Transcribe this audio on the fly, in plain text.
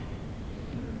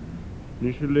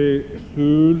Nishele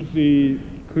sul si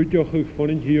kutjoch van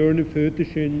een hierne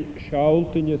fötishin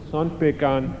schault in je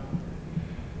sandbekan.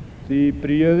 Si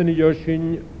prieden in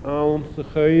joshin aan se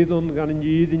geiden gaan in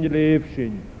jid in je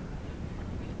leefshin.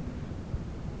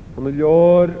 Van een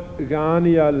jaar gaan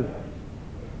je al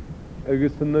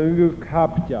agus een unge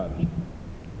kapjal.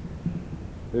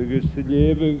 Agus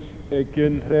levig ik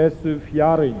een resuf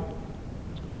jarin.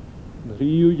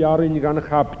 3 jarin gaan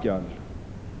kapjal.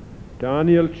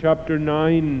 Daniel chapter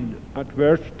 9 at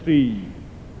verse 3.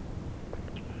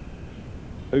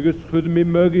 Agus chud mi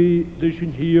mygi dys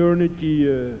yn hirn y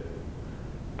dia,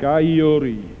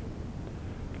 gaiori,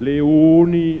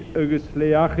 leoni agus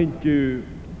leachyn diw,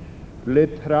 le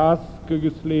trask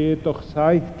agus le doch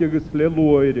saith agus le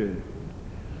loire.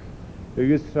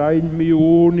 Agus rhain mi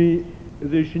oni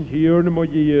dys yn hirn mo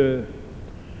dia,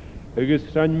 agus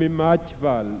rhain mi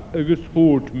matfal agus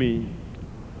hwrt mi.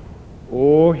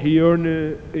 O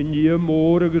hierne in je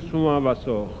moor agus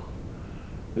vasoch.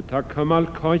 Het ha kamal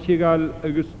kanchigal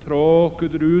agus troch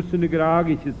gedruus in de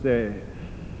gragitje zei.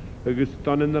 Agus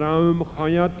dan in raum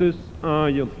chanyatus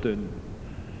aanjelten.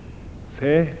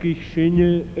 Fechkich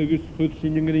shinje agus chud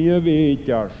shinje gnie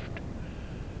weetjast.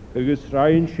 Agus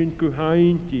rein shin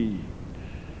kuhainti.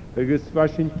 Agus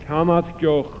was in kamat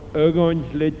gjoch egon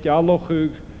le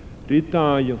jalochug dit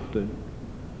aanjelten.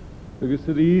 Agus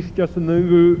riest jas een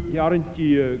ungu jaren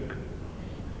tieg.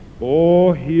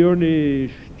 O hier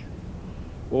neest.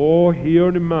 O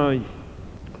hier ne mai.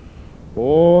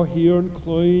 O hier een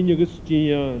klein agus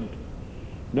stiand.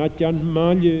 Nat jan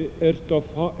malje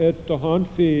to han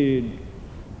feen.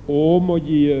 O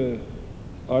moje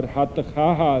had de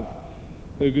gehad.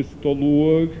 Agus to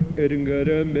loog een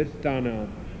gere mestana.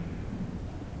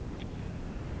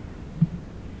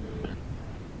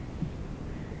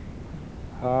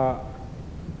 Ha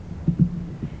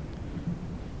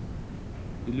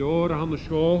Ilor han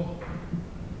sjo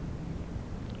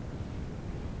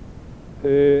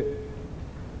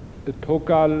tok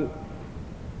al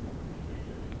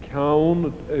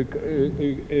kaun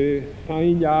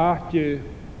fein jaartje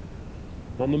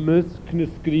van de muskne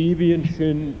skrivien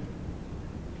sin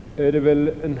wel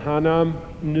een hanam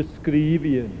ne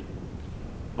skrivien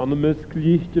aan de musk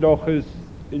licht doch is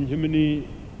in gemini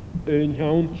in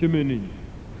jaantje mini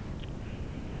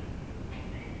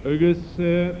agus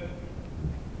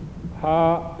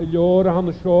ha jor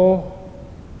han sjo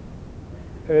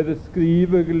de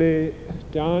skrive gle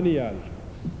Daniel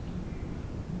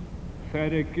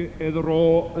ferk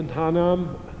ro en hanam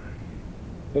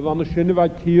van de sinne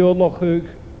wat hier nog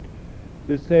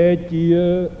de seit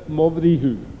die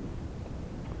movrihu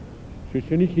ze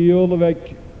sinne hier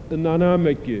weg en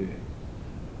hanameke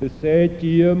de seit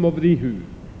die movrihu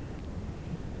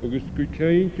agus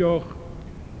kucheintjoch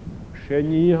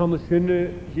Sheni han sinne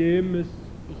jemes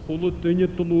golle tunje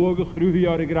te loge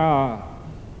gruhjare gra.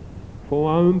 Go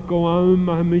aan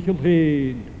ma michel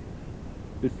heen.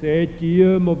 De seit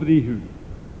je mobrihu.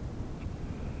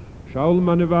 Shaul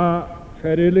maneva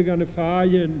ferelig an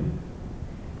faaien.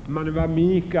 Maneva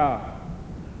mika.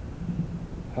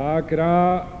 Ha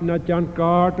gra na jan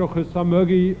kaart och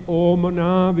samugi o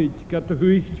manavit gat de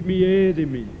huicht mi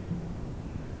edemi.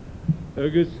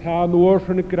 Agus ha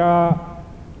noorsen gra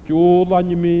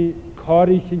Jolan mi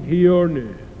karich in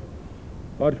hierne,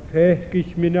 ar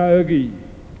fechkich mi na ögi.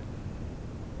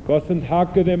 Gossen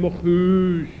hakke dem och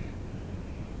huus,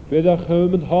 veda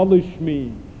chömen hallish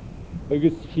mi,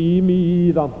 agus chimi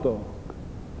idantok.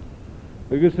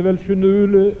 Agus vel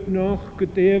sjönule noch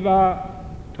gedeva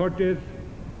tortet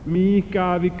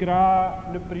mika vi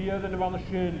gra ne prieden van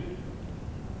sjön.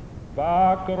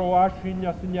 Baker o ashin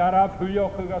jas in jaraf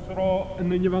hujoch gasro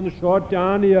en in van short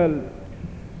Daniel.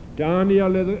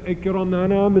 Daniel ik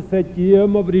ronana me setjie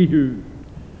mavrihu.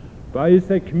 Bij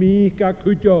sek mika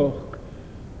kutjoch.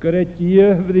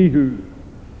 Gretjie vrihu.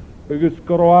 Agus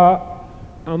kroa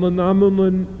aan de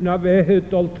namen na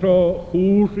wehet al tro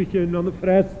hoesichen aan de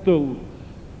frestel.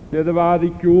 Net de waar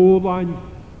die kjolan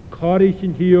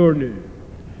karichen hierne.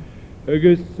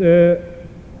 Agus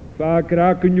va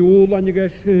kraken jolan je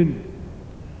geshin.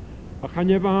 Gaan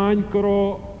je waan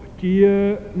kro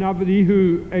tie na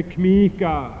vrihu ek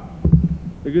mika.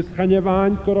 Agus gaan je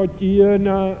waan kro tie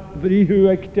na vrihu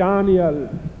ek Daniel.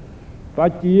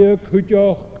 Wat die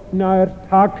kutjoch naar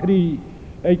takri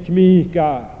ek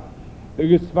mika.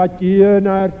 Agus wat die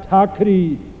naar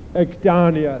takri ek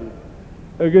Daniel.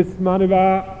 Agus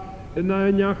manwa na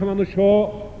njach van de show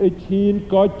ek hin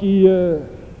got die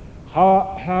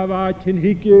ha wat in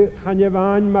hikke gaan je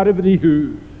waan maar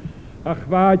vrihu. Ach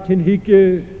wat in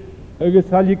hikke agus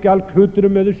hal ik al kutre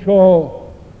met de show.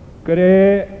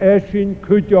 Gre eshin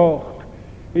kutjoch.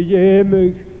 I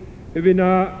jemig Fi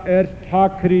na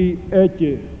tacri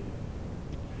eche.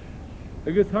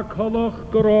 Agus ha colach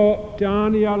gro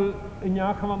Daniel yn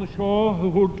iach fan y sio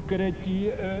hwyd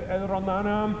gyredi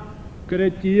Ronanam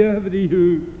gyredi hyfyddi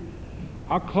hw.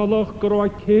 Ha colach gro a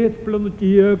ceth blyn y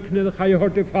diog nid y chai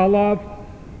hort y falaf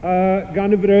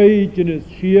gan y freid yn ys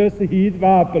sias y hyd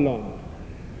Babylon.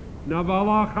 Na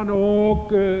falach an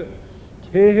og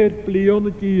ceir blion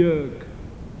y diog.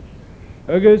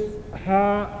 Agus ha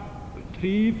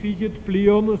 3 figyd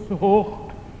blion ys hoch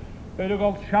yn y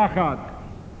gol siachad.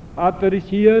 At yr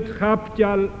hyd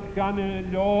chapdial gan y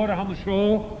lor han y sio,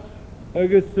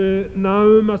 agus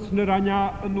nawm as yn yr ania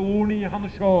yn ŵni han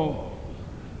y sio.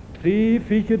 3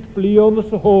 figyd blion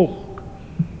ys hoch,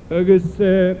 agus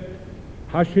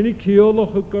hasyn i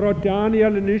ciolwch y gyro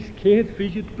Daniel yn is ceth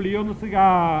figyd blion ys ga,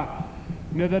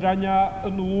 nid yr ania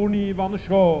yn ŵni fan y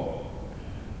sio.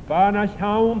 Fa na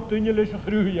llawn dynnyl ys y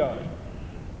chrwyar,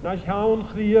 na llawn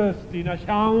chriasti, na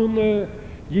llawn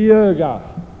iegar.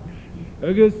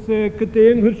 Agus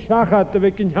gyda'n hwyd siachat y fe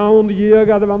gyn llawn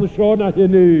iegar fan y sio na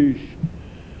hyn ys.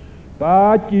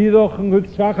 Fa gyddoch yn hwyd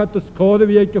siachat ysgod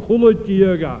fi eich chwlwyd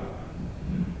iegar.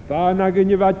 Fa na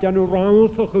gyn i fad gan o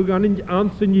rawnswch o gan yn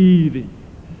ansyn iddi.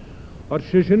 O'r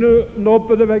sysyn y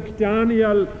nobod y fe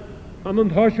Daniel an yn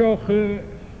thosioch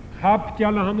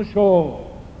chapdial a han y sio.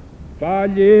 Fa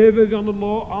lefyg an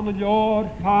y lor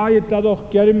ffai dadoch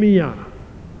Jeremia.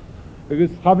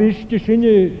 Agus chafisht y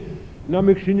syni na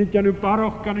mich syni gan y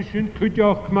baroch gan y syn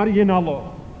cwydioch marien alo.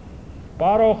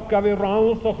 Baroch gaf i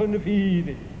rawnswch yn y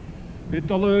ffydd.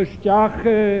 Bydol y stiach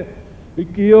y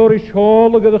gyr i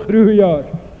siol ag y chrwyar.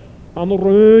 An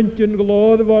rwynt yn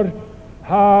glod efo'r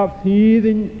ha ffydd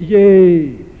yn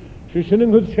ie. Sysyn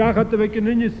yng nghyd siachat y fe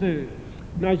gynnynnys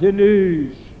na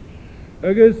hynny's.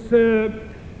 Agus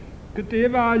gyda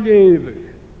fa lefyg.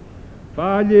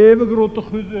 Fa lefyg rwyd y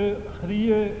chwyd chri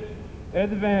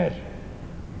edfer.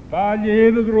 Fa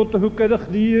lefyg rwyd y hwgad y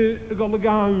chri y gol y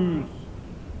gaws.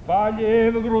 Fa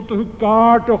lefyg rwyd y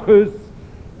hwgad o'ch ys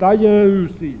da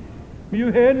iawsi. Mi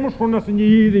yw hen mwys hwnna sy'n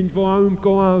iddyn fo awn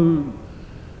go awn.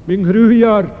 Mi'n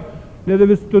nghrwyar nid y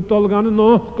fystydol gan y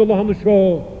nochgol o hann y sio.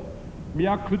 Mi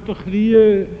a cwyd y chri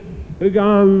y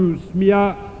gaws. Mi a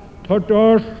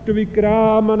tordorst y fi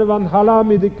gra man y fan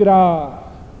halam i ddi gra.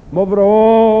 Mo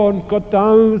fron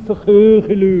godaws y chych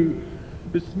ilw.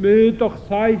 Bysmyd o'ch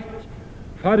saith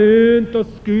ffarynt o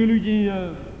sgwyl yw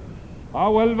diam. A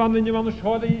wel fan yn y fan y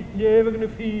sio di lefyg yn y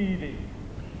ffydd.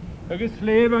 Agus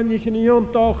lefan ni sy'n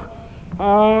iontoch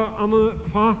am y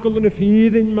ffacol yn y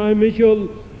ffydd yn mae michol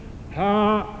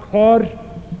cor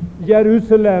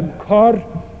Jerusalem, cor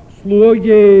slwg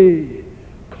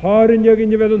cor yn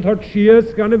ygyn i fedd yn tord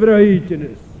sias gan y freid yn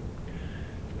ys.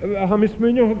 Ha mis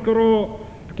mynd o'ch gro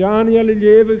Daniel i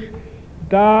lefyg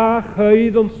da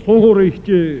chyd yn sŵrych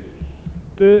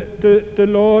dy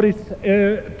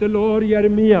lor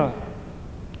Jeremia.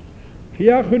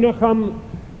 Fiach hwnna chan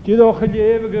Gyddoch y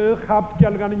lefyg y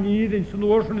chapdial gan y nidyn sy'n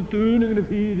oes yn y dyn yn y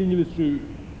ffydd yn y fysw.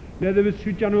 Nid y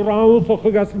fysw gan y rawsoch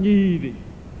y gas y nidyn.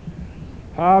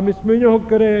 Ha mis mynd o'ch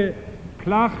gyda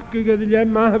clach gyda lem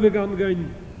mahaf y gan gyn.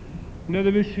 Nid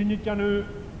y fysw ni gan y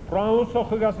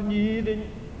rawsoch y gas y nidyn.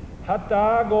 Ha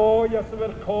da goi as y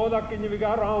fer cod ac yn y fi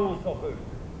gael rawsoch y.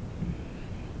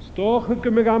 Stoch y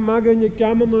gymig am mag yn y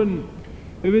gamon yn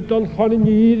y fi don chon y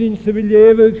nidyn sy'n fi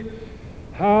lefyg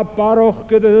ha baroch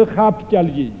gyda y chapdial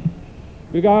gi.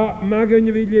 Fi ga mag yn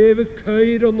y fi lefyg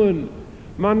ceir o'n yn.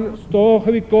 Man stoch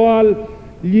y fi goal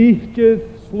lichtydd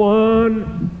slan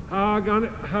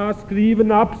ha sgrif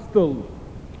yn abstyl.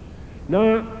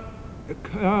 Na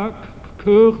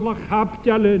cwchla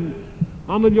chapdial yn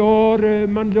an y lor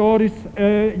man loris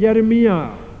Jeremia.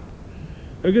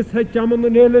 Agus het jamon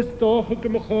yn elis stoch y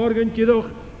gymachor gan gyddoch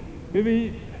fi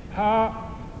ha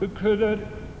y cydder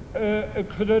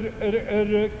cydder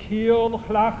cion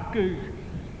chlachgych.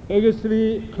 Agus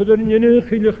fi cydder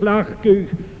nynnych yn y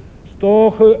chlachgych.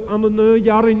 Stoch am yn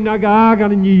jarin na gag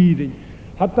an y nidyn.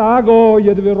 Ha dag o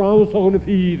ydy fi rawsoch yn y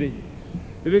ffyddyn.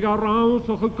 Fi gael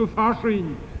rawsoch y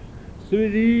gyffasrin. Sy'n fi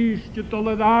ddys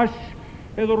gydol y ddash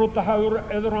edrych rwyd y hawr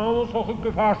edrych rawsoch y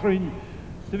gyffasrin.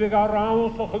 Sy'n fi gael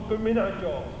rawsoch y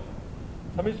gymunadio.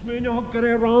 Sa mi smynio ho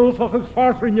gyrra rawsoch y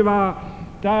gyffasrin i fa.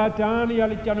 Da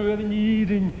Daniel i gan oedd yn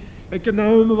nidyn y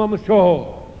gynnawm fan y sio.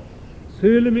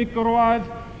 Sy'n mi gyrwaedd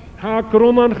ha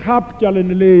grynan chapdial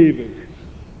yn y lefyg.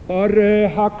 O'r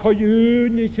ha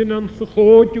coiwn i sy'n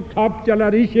ansachod yw capdial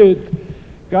ar eisiau.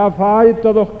 Ga ffaid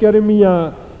addech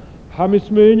Jeremia. Ha mis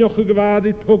mynioch y gyfad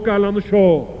i togal am y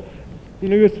sio.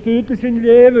 Yn y gystyd sy'n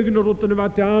lefyg yn yr wrth yn y fa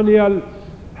Daniel.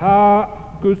 Ha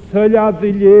gwsyliad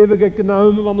i lefyg y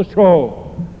gynnawm fan y sio.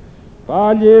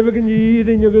 Ba lewig yn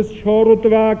iddyn ygys siorwyd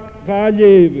ba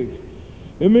lewig.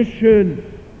 Ymysyn,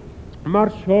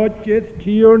 mae'r siodjedd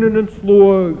tiorn yn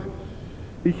slwag.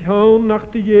 Ich hawn nach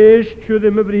de jeestje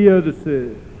de me briedese.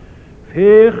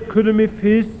 Feech kunnen me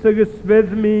vis ygys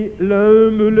fedd me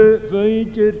laumule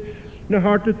weidjer na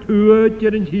harte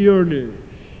tuatjer in hierne.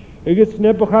 Ygys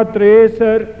nebach a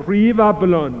dreser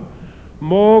rivabelon,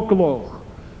 mogloch.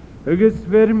 Ygys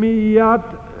ver me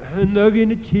iad yn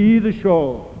ygyn y tîd y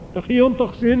sio. Nach hi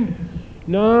ontach sy'n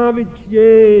na fit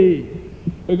je.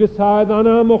 Ygys aedd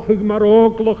anamoch ag mar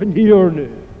ogloch yn hierne.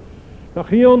 Nach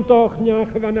hi ontach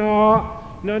niach van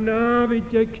na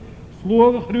fit ag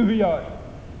slwag chrwyar.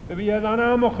 Y fi aedd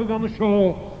anamoch ag an y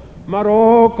sio mar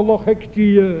ogloch ag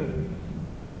die.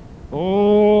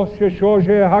 O, se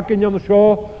hacken an y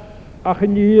sio ach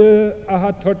yn a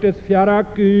ha tortes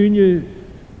fiarach gynnu.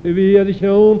 Y fi aedd eich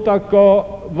ontach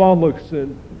go vanlig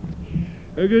sy'n.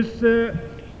 Ygys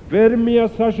ver mi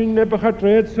as asyn nebach a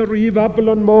dred sa rif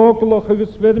abelon mogloch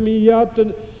agos ver mi iad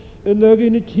yn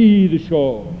ygyn y tîd y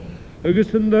sio.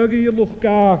 Agos yn ygyn y lwch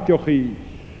gacioch i.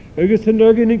 Agos yn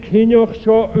ygyn y cynioch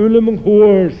sio ylym yng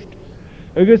nghwrst.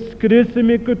 Agos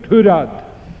grysym i gytwrad.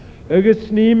 Agos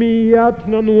ni mi iad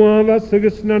na nwafas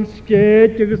agos na'n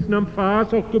sged agos na'n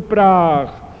ffas o'ch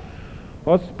gybrach.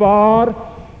 Os bar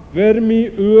ver mi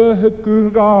y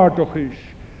gwrgadoch is.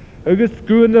 Agos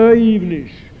gwna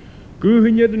ifnis.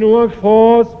 Gwhynedd nwag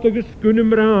post agos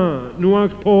gwnym ra,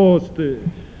 nwag post.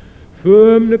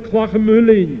 Fym na clach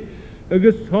ymwylyn,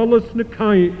 agos solas na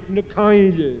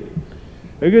caile.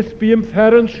 Agos bym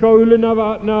fferyn sioel na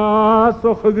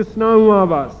asoch agos na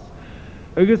wafas.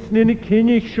 Agos nyn y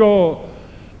cynnig sio,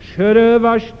 syref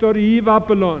as dori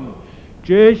Babylon,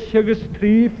 jes agos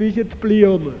tri fysiad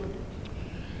blion.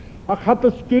 Ac hat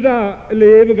ysgwda y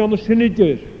lef gan y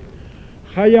synidyr.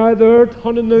 Chai a ddyrd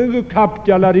chan yn ygw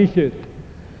capdial ar eisiau.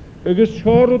 Ygys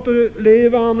siorwyd y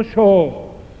lef an y sio.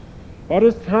 Ar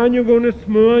ys tanio gwn y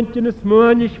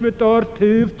smwant ich me dar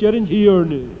tyf ger yn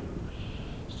hiorni.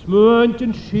 Smwant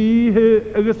yn sihe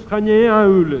ygys chane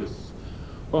awlus.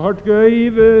 O hart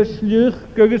gaif y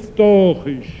slich ygys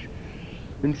dochis.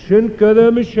 Yn sy'n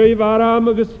gydam y seif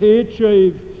aram ygys heit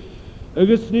seif.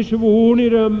 Ygys nis y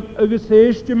fwnir am ygys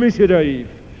eist y mysiraif.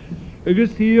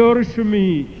 Ygys hior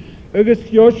symi. Agos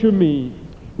Yoshimi,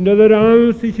 na yr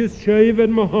aws ich ys seif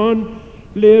mahan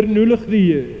le'r nulach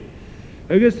ddie.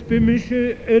 Agos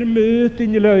bymisio myth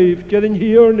yn leif, gyda yn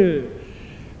hiorne.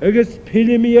 Agos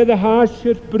pilimi edd a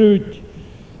hasir brwyd.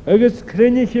 Agos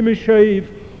crynich im y seif,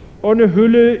 on y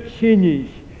hwle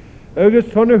llinich.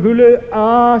 Agos on y hwle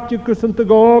aach agos yn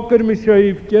tygogr mi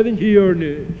seif, gyda yn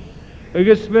hiorne.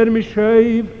 Agos fer mi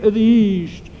seif ydd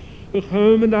eist, y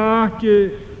chym yn aach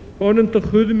on yn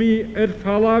tychwyd mi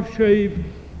falaf seif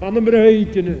an y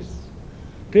mreidynys.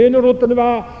 Dyn yr oedden fa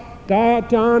da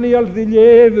Daniel ddi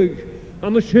lefyg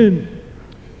an y syn.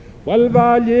 Wel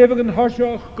fa lefyg yn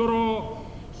hosioch goro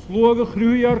slwag y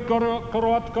chrwyar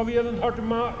gorot gofiad yn hort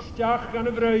ma stiach gan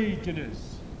y mreidynys.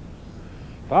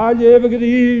 Fa lefyg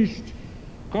ydi eist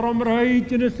goro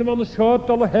mreidynys am an y siot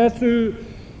al y hesw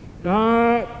da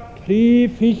tri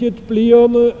fysiad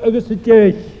blion agos y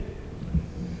dech.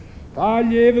 Fa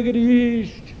lefyg yr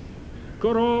eist,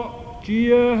 goro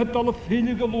dia het al y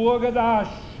ffylig y lwag y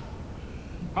dash.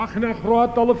 Ach na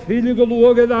chrot al y ffylig y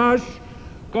lwag y dash,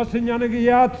 gos yn yan y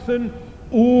gyatsen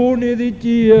ŵn iddi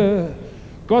dia.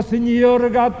 Gos yn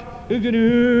iorgat y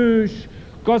gnwys,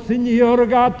 gos yn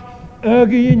iorgat y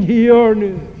gyn hiorn.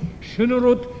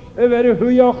 Sianrwyd y fer y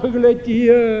hwyoch y gled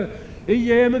dia, y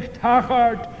iemig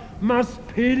tachart, mas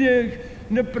pilig,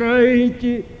 na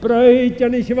breid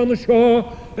an eisiau fan y sio,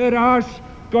 yr as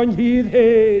gan hyd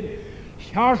hyn.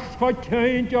 Sias fo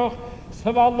teintioch,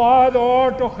 sa fa ladd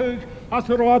ordoch ag, as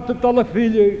yr oed y dal y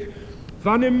ffylig.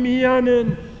 Fan y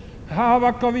mianen,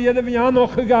 hafa gofiad y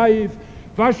fianoch y gaif,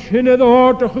 fa synydd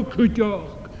ordoch y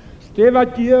cwydioch. Stefa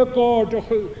dia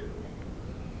gordoch ag.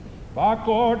 Fa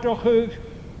gordoch ag,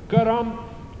 gyram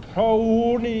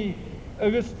trawni,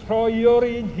 agos troior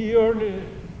i'n hirni,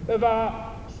 y fa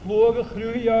slwag y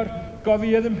chrwyar,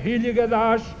 gofiad yn pylig y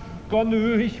ddash, gan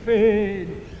wych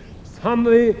ffein.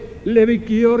 Sanri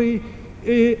lefigiori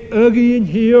e ygi yn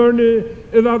hirni,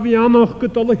 y fa fianoch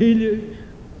gydol y hylig.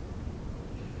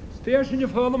 Steir sy'n y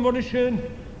ffylm o'n ysyn.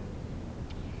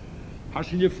 Ha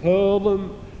sy'n y ffylm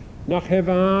nach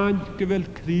hefan gyfel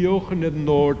criwch yn y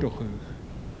nordoch.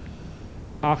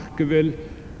 Ach gyfel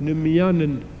na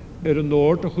mianen y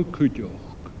nordoch y cwydioch.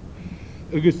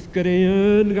 Agus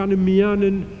gyda'n gan y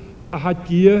mianen a ha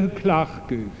dia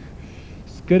clachgych.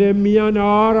 Sgyda mian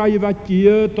ar a i fa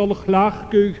dia dol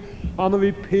clachgych an o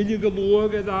fi pilig y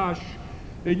lwag y ddash.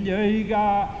 Y neig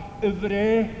a y fre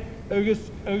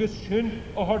agus sin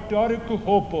a hardar go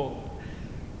hopel.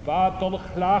 Va dan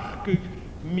glachig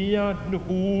mia na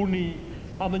húni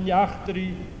an an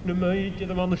jachteri na meidje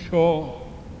de van de show.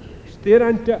 Steer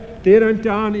aan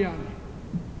Daniel.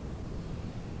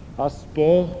 As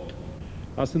sport,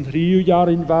 as een 3 jaar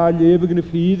in waar leven in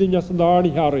vieden, as een daar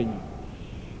niet harin.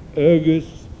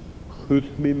 Agus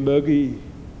goed me muggy,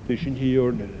 dus in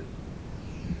hierne.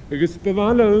 Agus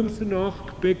bevallen ons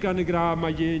nog, bek aan de graaf,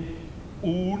 maar geen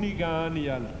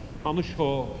uniganial aan de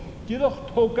show. Je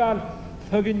doch toch al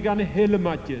thuggin gan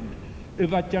helmatje.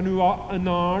 Wat je nu een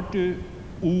aarde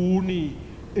uni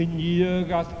in je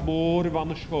gaat boren van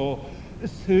de show.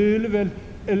 Zullen wel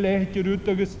een lechtje uit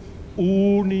agus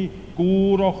uni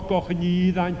goeroch koch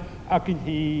niet aan akin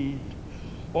hiet.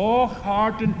 Och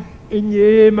harten in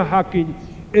je me hakin.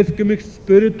 Es gemik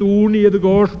spirit uni de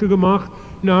gorste gemacht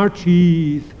naar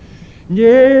cheese.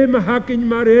 Je me hakin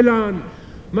maar elan.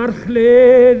 Maar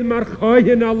gleed, maar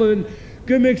gooien allen.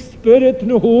 Gemik spirit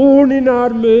no uni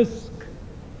naar musk.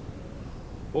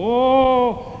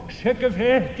 Oh, schikke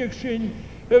vechtig zin.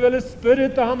 We willen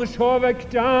spirit aan de schouwweg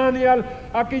Daniel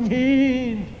akin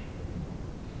hiet.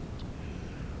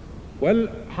 Wel,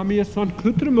 ham je zo'n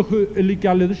kutter me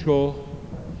illegaal de show.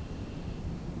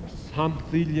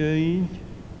 Samtlilein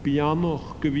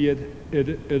pianoch geweet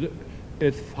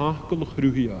het fakel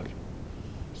groeijaar.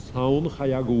 Saun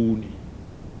gajaguni.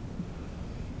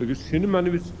 Ik zie man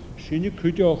wist zie je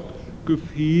kunt ook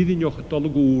gevieren je het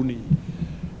alguni.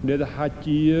 Net had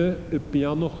je een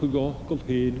piano gegokkeld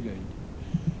heen gaan.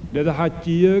 Net had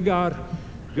je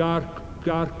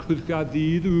gar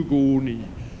kudgadid uguni.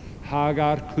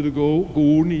 Hagar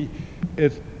kudgoni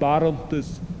het barantes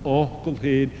onkel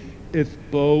heen. Het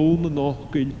bouwen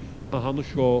nog in aan de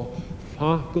show,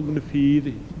 fakel in de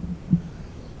vierde.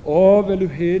 Oh, wel u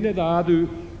heen en dat u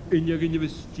in je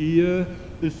vestier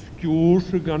de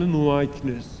skjoerse gaan in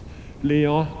wijknes,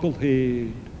 leonkel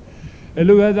heen. En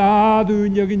u dat u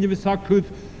in je zakut,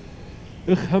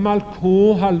 ik hemal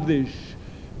kohaldisch,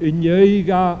 in je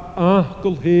ga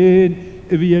ankel heen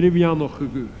en weer weer nog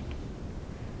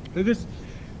gegeurd. Dus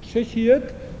zeg je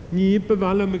het, niet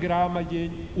bevallen me graag maar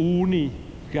geen uni.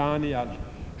 Daniel,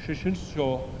 shishin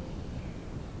so,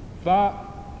 va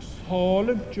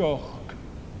solem joch,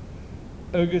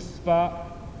 agus va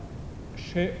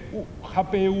she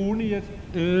chabeuniet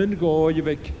een gooien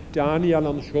weg Daniel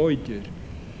aan schoiter,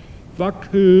 va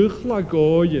kuchla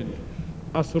gooien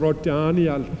as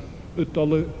Daniel het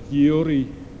alle jori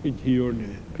in hierne.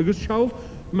 Agus schau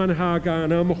man haga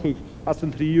namelijk as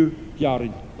een 3 jaar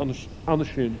anders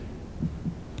schön.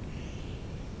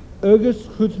 Agus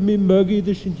goed me muggy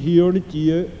dus in hierne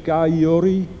die ga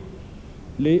jori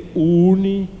le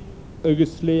uni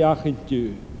agus le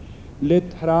achentje le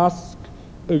trask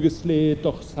agus le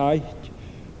toch sait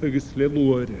agus le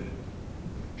loere.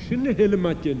 Shinne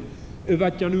helemaal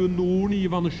wat je nu uni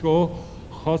van de show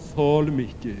gas hol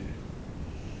michte.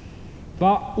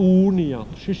 Va uni aan,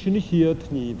 shinne hier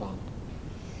het niet van.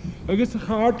 Agus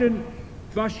harten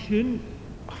was shin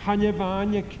hanje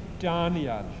wanjek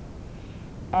Daniel.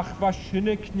 Ach, was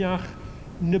schöne Knach,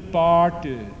 ne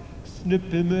Barte, ne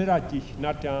Bimmeratich,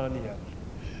 na Daniel.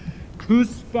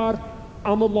 Kusbar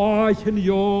am Leichen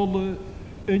Jole,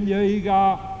 en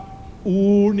jega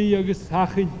ohne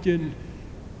Gesachentjen,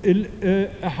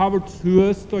 habert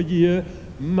zuerst je,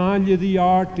 manje die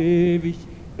Art ewig,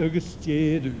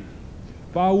 gestedu.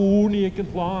 Va ohne ik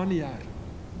een planjaar.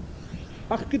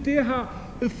 Ach, gedeha,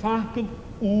 fakel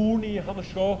ohne, han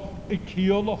scho,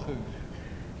 kiologe.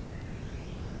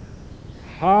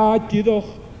 Had je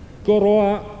toch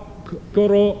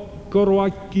goroa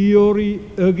giori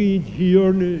agin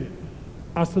hierne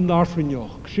as een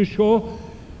darsenjoch. Shisho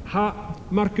ha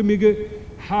markemige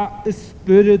ha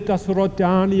spirit as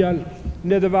Daniel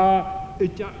nedwa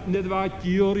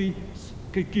giori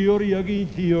agin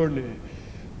hierne.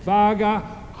 Vaga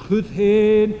goed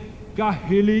heen ga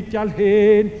hilit al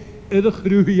heen in de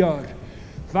groeijaar.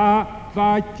 Va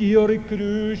giori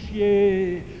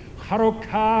kruisje.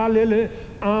 Harokalele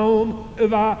aan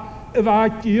va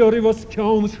giori was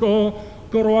kjaan scho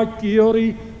goroa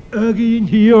giori agin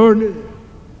hierne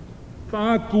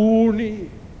va guni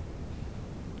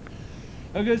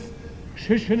agus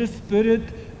shishene spirit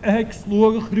ek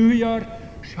sloge groeijaar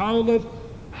schaulet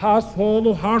has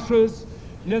holo hasses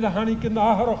net hanike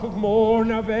naharach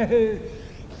morna weg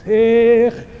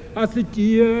zeg as het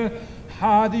je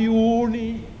hadi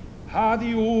uni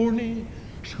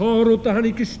Schorot aan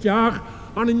ik stjag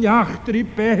aan een jachtri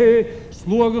pehe,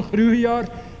 sloge groeijaar,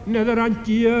 neder aan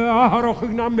die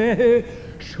aharachig na mehe,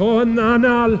 schoon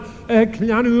aanal,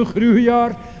 kleinu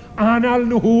groeijaar, aanal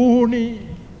no honi.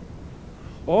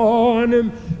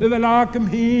 Onem velag am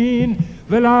hin,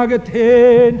 velag het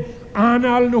heen,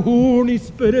 anal na húni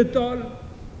spiritual.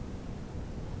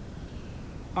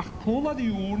 Ach kola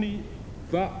die húni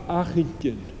va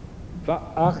achintje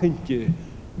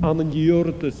an een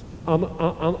jurtus,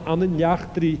 an een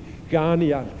jachtri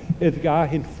ganial, het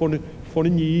gahin van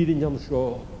een jirin aan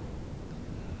zo.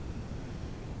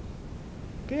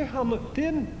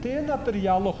 Den had er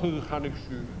jallige gaan ik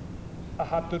zo,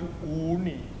 had er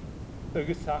húni, een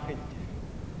gezagintje.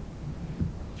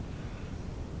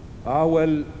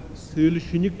 Wel, zullen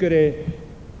ze niet krijgen,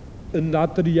 een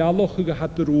dat er jallige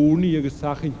had er húni, een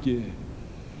gezagintje.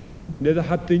 Nee, dat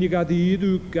had niet gehad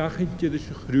ieder kachentje, dat is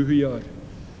een groejaar.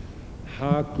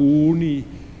 Ha koeni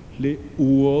le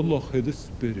oorlog in de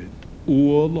spirit.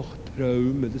 Oorlog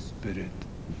trouw met de spirit.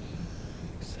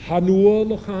 Ha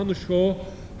oorlog aan de show,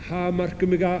 ha marke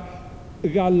me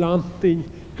ga land in,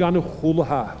 ga een goede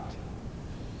haat.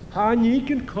 Ha niet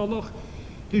een kollig,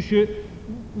 dus je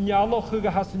njallig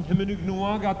gehassen hem nu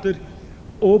genoeg had er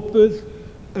op het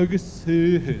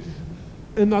gezicht.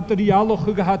 En dat er jallig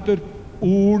gehad er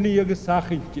Oenie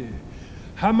gezagentje.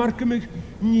 Ha marke me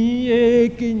niet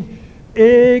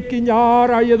eken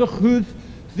jaar je de goed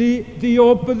die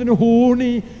op een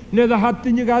honie net de had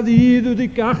in je gaat hier die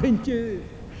kachentje.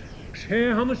 Zij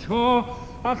han zo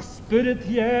ach spirit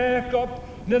Jacob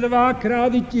net de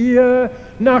wakraditje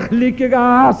nach like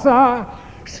gasa.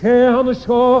 Zij han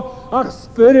zo ach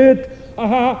spirit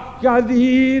aha gaat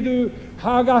hier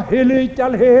ha ga helit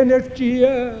al heen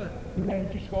eftje. Nee,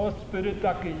 het is zo spirit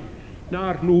dakin.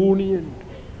 Naar Noonien.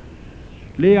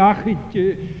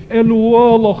 Leachitje en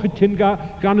oorlogetje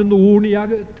gaan een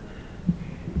Nooniaget.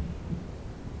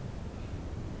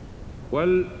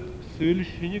 Wel, zullen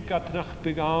ze niet gaat naar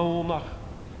begaan naar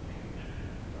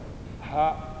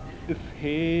ha de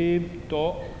heem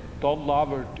tot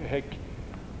lavert hek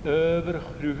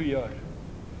overgroeier.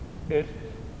 Het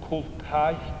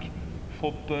kultaik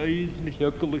voor duizend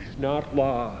hekkelig naar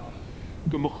la.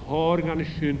 Kom ik haar gaan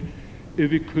zien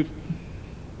ik het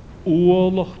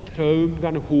oorlog traum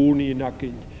gaan honie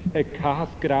nakken. Ik kaas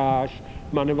graas,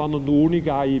 maar van een honie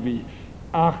ga je wie.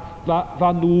 Ach,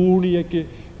 van honie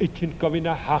ik kan weer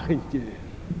naar hachentje.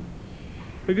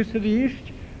 Ik is het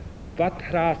eerst wat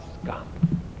raast kan.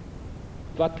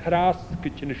 Wat raast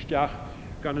kan je stach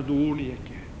kan een honie.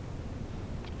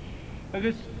 Ik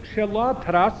is schelaat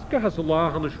raast kan ze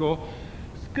lachen zo.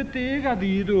 Sketega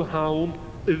die do houden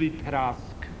wie raast.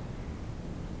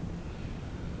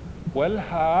 Wel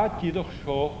had je toch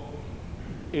zo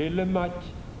helemaal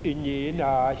in je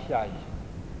naasjai.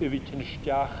 Weet je een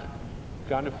stach,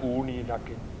 kan een hoenie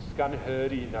nakken, kan een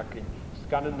herrie nakken,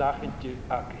 kan een nachtje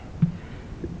nakken.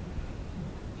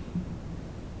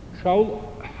 Schau,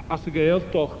 als ik heel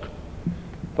toch,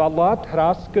 wat laat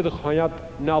raske de ganjat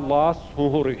na laas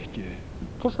hongerigje.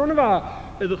 Kost waar,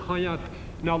 de ganjat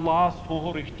na laas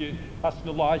hongerigje, als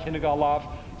een laasje in de galaaf,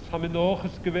 samen nog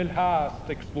eens gewil haast,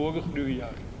 ik zwoeg nu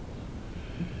jaar.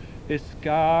 Is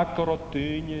ga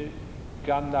korotune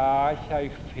ganaach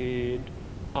eich feen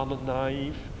aan de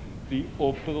naïf die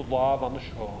op de laaf aan de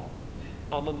school.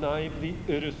 Aan de naïf die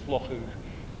uruslochig,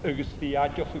 ergens die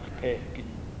adjoch peken.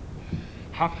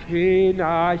 Ha feen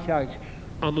aach eich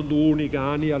aan de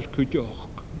donigani al kudjoch.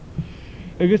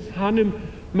 Ergens hanem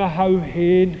ma hou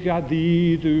heen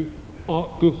gadidu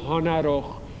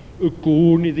gehonaroch,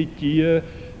 goni die dier,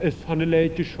 is van een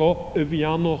leidje schop, wie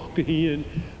aan nog geheen.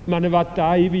 Maar wat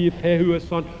hij wie verhuur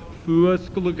van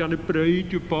voorskelig aan een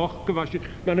bruidje bakken was je.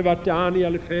 Maar wat hij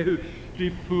alle verhuur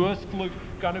die voorskelig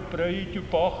aan een bruidje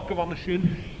bakken was je.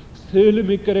 Zullen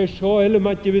we krijgen zo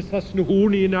helemaal je wist als een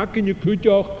hoenie in akken je kunt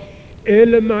ook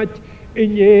helemaal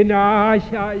in je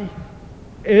naasjai.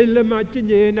 Helemaal in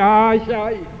je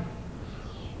naasjai.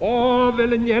 Oh,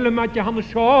 wel een helemaal je handen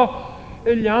zo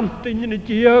een land in je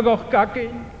diergach kakken.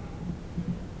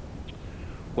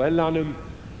 Wel aan hem.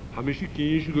 Hebben ze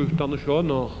kiezen dan zo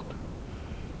nog.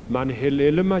 Maar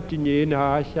helemaal in je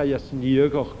naasja je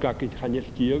sneeuwgach kakken, gaan je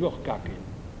stiergach kakken.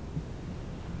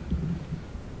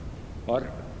 Maar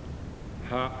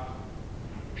ha,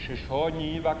 ze zo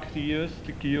niet wat kriest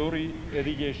de kiori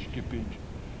erjeschgebünd.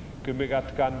 Kunnen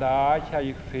gaat kandaasja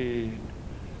je feen.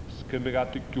 Kunnen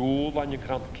gaat de kool aan je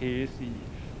krant kesi.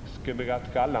 Kunnen gaat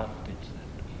galantig zijn.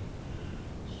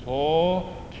 Zo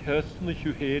kustelijk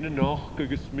je heen nog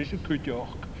gesmischen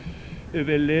kudjoch.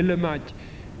 Wel helemaal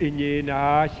in je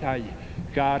naasjai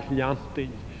gar ljanting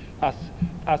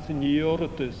as een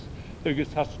jortus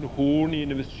ergens as een honie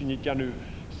en wist je niet aan u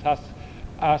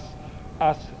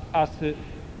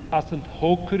as een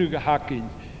hokrige hakken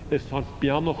is van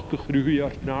pianoch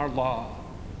gegroeid naar la.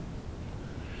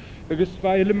 Ergens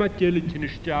waar helemaal jelletje in de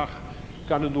stach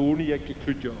gan yn ŵni ag y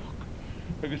cwydioch.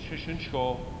 Agus sy'n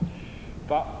sio,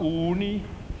 ba ŵni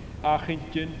a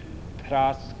chyntyn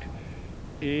prasg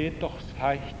doch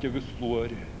saich agus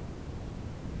lwr.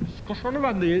 Sgwrsion o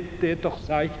fan doch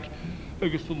saich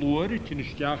agus lwr ti'n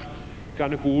ysdiach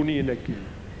gan y hwni yn egi.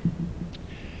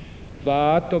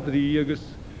 Fad o fri agus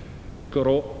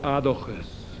gro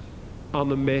adochus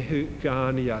an y mehu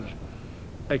ganial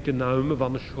ag y nawm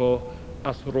fan y sio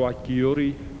as roa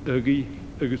giori ygi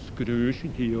agus grwys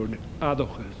yn hiwrn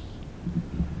adochus.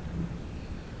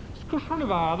 Sgwrsion o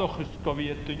fadochus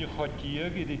gofiad dyn i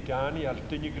chodiag i ganial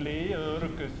dyn i gle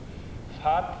yrgus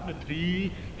fad na tri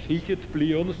rhygyd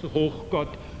blion ys y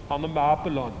hochgod an y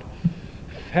Babylon.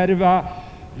 Ferfa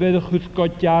fedd chwyd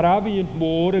god jaraf i yn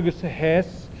môr agus y hes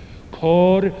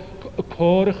cor y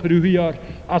chrwyar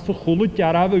as y chwlw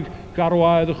jaraf ag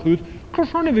garwaedd y chwyd.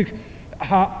 Cwrsion i fi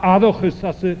adochus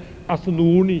as y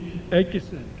nŵni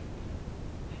egysyn.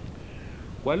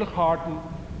 Wel ych harden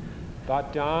fa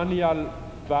Daniel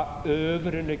fa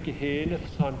öfr yn y gehenydd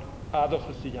san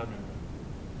adochus i anw.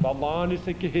 Fa lanus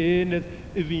y gehenydd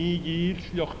y fi gil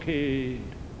slioch cyn.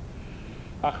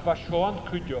 Ach fa sioan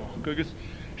cwydioch, gygys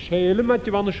Shelem at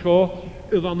van de scho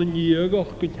van een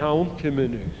jeugd gehouden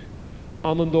kemmenig.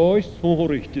 Aan een doos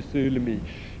zonricht te zullen mee.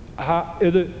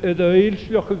 Het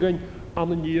eilsloch gaan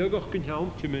aan een jeugd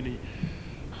gehouden kemmenig.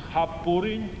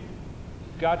 Hapurin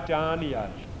gaat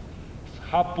Daniel.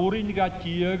 Hapurin gaat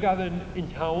jeugd in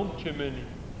houden kemmenig.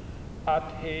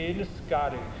 At heen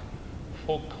skarig.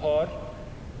 Voor kar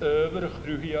over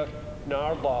groeier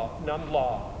naar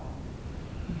la.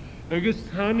 Agus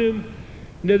hanem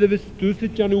nid ys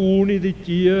dwysyd jan ŵni dy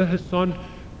dia hyson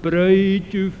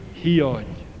breidwf hion.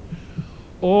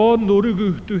 O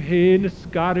nwrgwch hen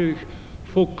ysgarwch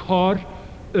fo cor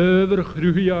over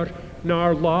chrwyar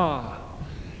na'r la.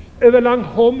 Efe lang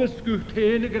hom ysgwch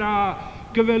hen y gra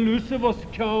gyfelwys y fos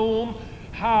cawn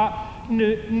ha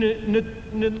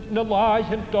na lai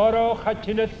yn doroch a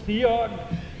ti'n y sion.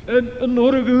 Yn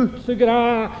nwrgwch y gra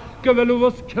gyfelwys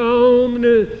fos cawn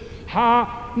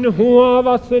ha na hwa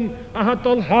wasyn a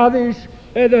hadol haddish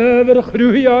edd over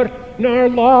chrwyar na'r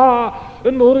la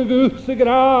yn nwrgwch sy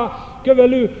gra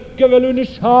gyfelw na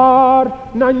siar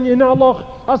na nynaloch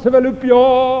a syfelw bio.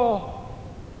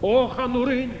 Och a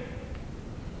nwrin.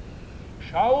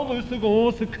 Siawl ys y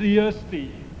gos y Christi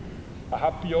a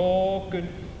ha bio gyn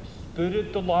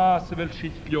spirit y la syfel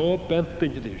sydd bio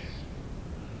bentyn ydys.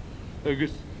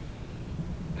 Agus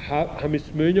ha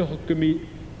mismynio hwg ymi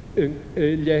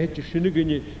lehet je sinne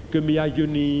gynnu a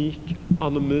uniek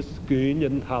an y mysgyn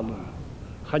yn halu.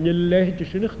 Chan je lehet je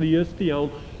sinne chliast i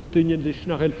iawn dyn yn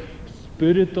ddysnach el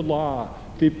spirit y la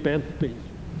di bentyn.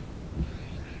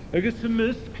 Agus y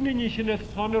mysgyn yn eisiau nes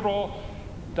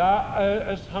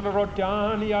hanero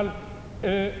Daniel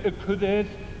y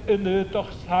cwdedd yn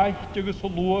ydych saith agus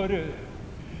lwre.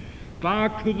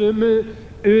 Ba cwddym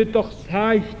ydych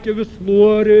saith agus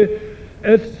lwre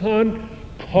ydd san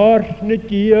Cort na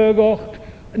diagoch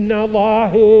na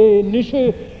lahe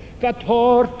nishe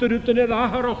gatort rydyn y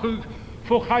ddaharach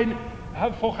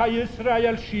fwchai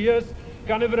Israel sias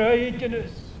gan y freidynys.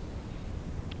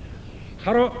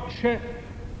 Charo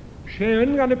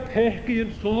sien gan y pechgi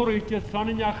yn sôrwyd y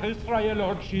saniniach Israel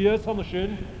o'r sias an y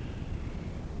sy'n.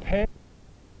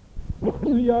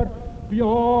 Pechliar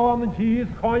bion yn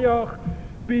hydd choiach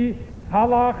bi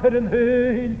halach yn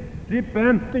hyn ri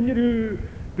bentyn rhyw.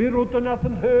 Bi rwydyn at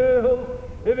yn hyl,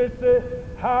 efes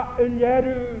ha yn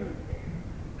ierw.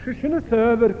 Sy'n y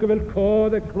syfer gyfel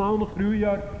codd y clawn o'ch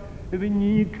rwyar, efe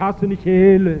ni cas yn eich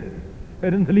hele,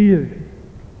 yn hlir.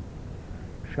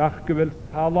 Siach gyfel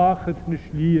salach yd yn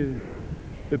yslir,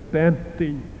 y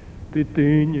bentyn, dy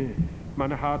dynia,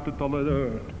 ma'n hat y doled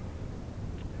yd.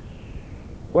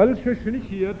 Wel, sy'n y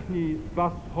hyd ni,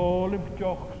 fas hol yn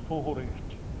bdioch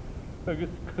sôrych,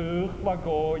 agos cych la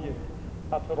goe,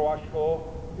 at yr oasio,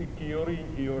 I gyr i'n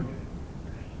gyr.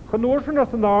 Chynwysyn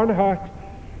as yn arn hat,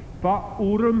 ba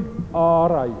wrym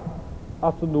arai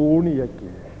as yn ŵn I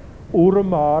egi.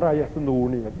 Wrym arai as yn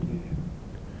ŵn I egi.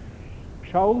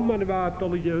 Siawl ma'n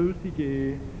fadol I ywys I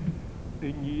ge,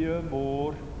 y nia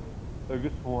môr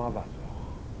agos hwa fasoch.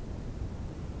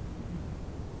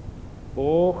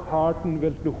 Och harten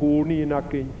fel na hwni yn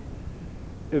agyn,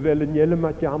 y fel yn ylym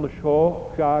at jan y sio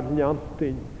gar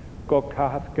niantyn, go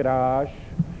cath gras,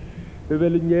 y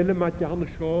fel yn ylym at jan y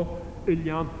sio y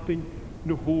liantyn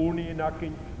na hwni yn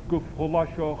agyn, go ffwla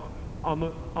sioch an y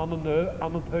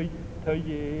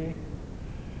tye.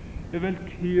 Y fel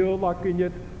ciol agyn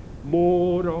yd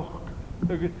môroch,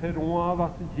 agos herwa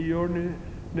fas yn hiwrni,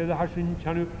 nid a sy'n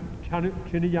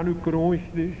chynnu janw groes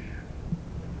ddys.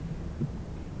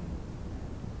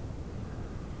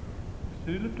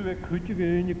 willen we kutje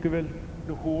gaan, je wil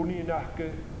de honing in achter,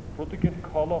 wat ik in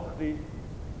kalach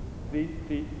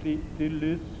die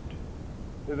lust,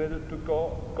 we willen te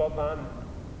gaan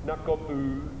naar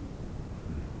kabu.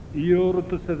 Hier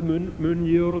het is mun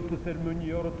hier het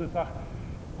is ach,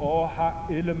 ha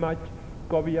elemat,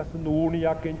 kabi as een honing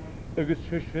jakken, een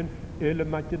geschissen,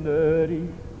 elematje neri.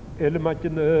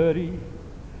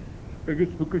 Ik is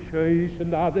ook een scheis en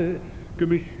dat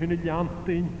commissionen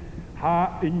jantin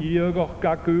ha in jeugd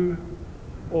kaku.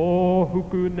 Hoe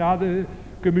kun je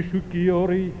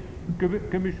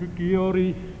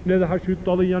commissiokiori net als je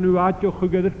het janu uitje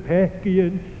gegeder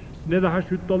pekien net als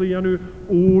je het janu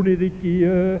ohne de kie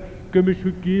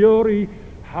commissiokiori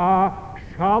ha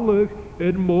schalig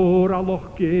en moraloch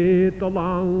geht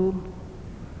alaan.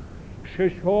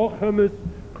 Sheshochemes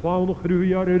clown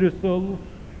grujar ersel.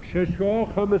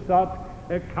 Sheshochemes at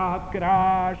kaat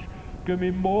graas.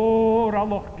 Gemi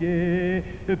moraloch ge,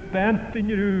 bent in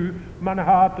je man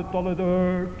had het al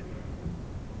uit.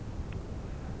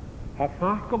 Ha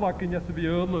fakelak in jas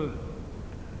viole.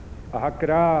 Ha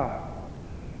gra,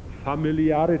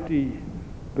 familiarity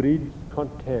breeds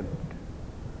contempt.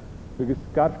 We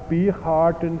skat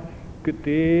bieharten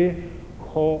gede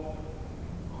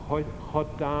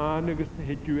danige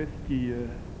hetuestie.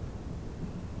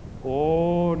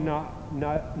 O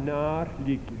naar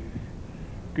lieke.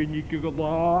 Kun je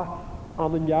gela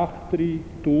aan een jachtri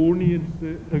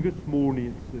toniense en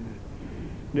gesmoniense.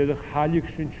 Net de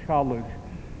haligschen schallig,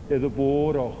 en de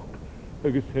boorog,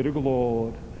 en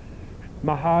geshergloor.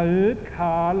 Maar hij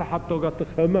kaal had toch at de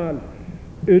gemal,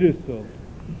 irrisel.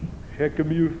 Schek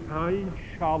hem je fijn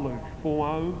schallig, go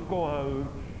aan,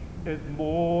 en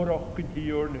boorog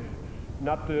gedierne.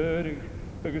 Natuurlijk,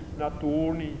 en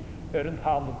gesnatoni, een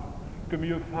half. Kem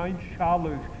je fijn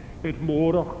schallig, het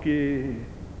boorog ge.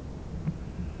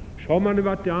 Schoman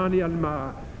wat Daniel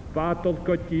ma, wat al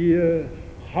kotje,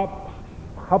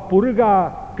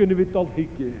 hapurga kunnen we al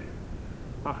hikken.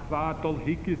 Ach wat al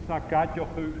hikken sakatje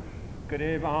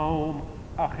kreeg aan,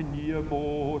 ach nie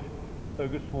boor,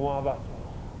 geswan was.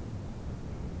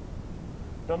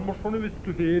 Dan moest we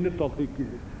te heen het al hikken.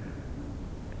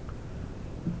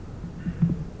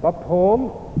 Wat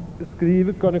Paul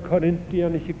schreef kan ik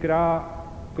Corinthianische gra,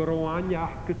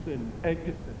 groanjachkesen,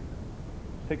 ekkesen,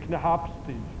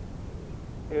 seknehapstig.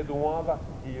 Het doan was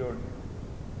hier.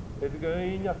 Het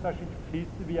geen als je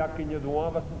fietsen wie ik in je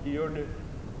doan was hier,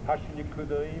 als je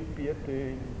kudain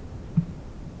pieten.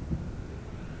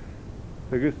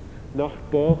 Het is nach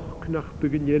boch, nach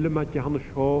beginnele met je handen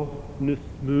schoo,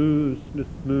 nesmeus.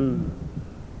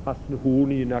 Als een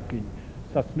honing nakin,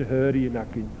 als een hurry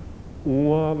nakin.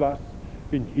 Oan was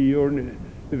in hier,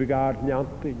 we gaan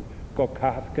janting,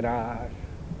 kokhaas graas.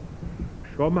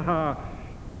 Schomha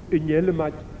in jelle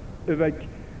met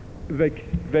weg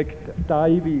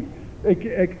Davy,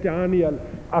 ik Daniel,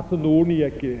 als een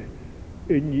onieke,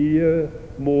 in je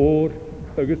moor,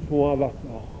 geswan was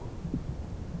nog.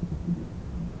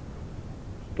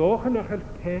 Toch nog het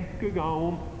pech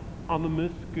gegaan aan de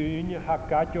miskunje,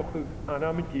 hakatje aan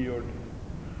hem hier.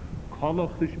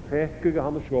 Kallig dus pech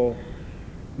gegaan zo,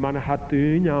 maar had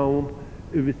een aan,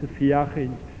 we se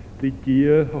viachen, die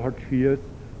dier had vies,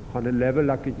 gaan een level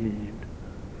lakken heen.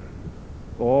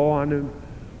 Oh, aan hem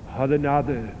hadden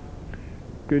nade,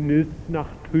 genis nach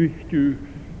tuchtje,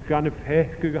 gaan een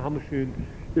pech gegaan schön,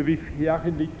 we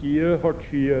viachen die dier had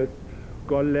vies,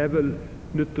 gaan level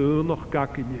niet nog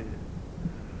kakken.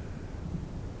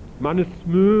 Maar een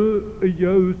smeu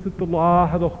juist te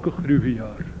lagen nog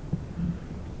gegruier.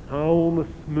 Hou een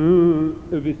smeu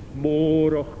wis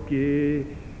morog ge,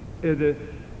 het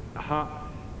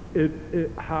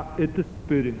de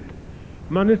spirit.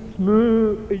 Maar een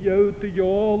smeu juist te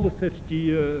jole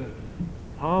stier.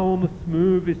 Hou een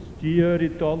smeu wis stier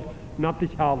het al nat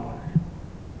is hallig.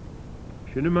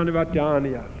 Schöne man wat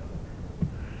Daniel.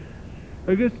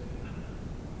 Het is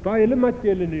bij helemaal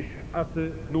niet als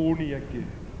een nonieke.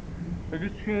 Het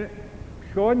is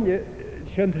schon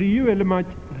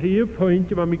drie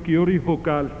pointje wat ik jullie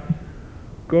hoekal.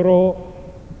 Goro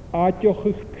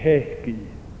aatjochig pechki.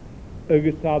 Het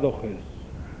is adoches.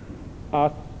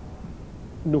 As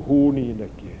een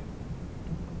honineke.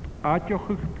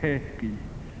 Aatjochig pechki.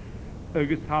 Het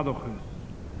is adoches.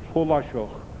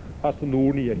 Volasjoch. As een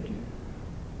honineke.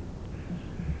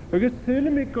 Het is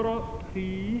helemaal goro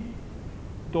drie.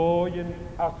 Dojen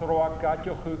as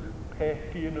roakatjochig.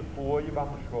 Pechki in het voorje van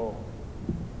de school.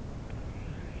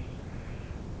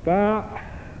 Maar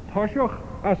Toshach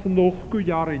as nog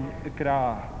jaren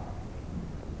kra.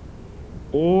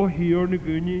 O hier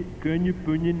ne gunje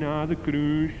punje na de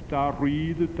kruis, daar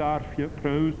rieden, daar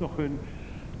pruisigen,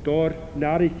 daar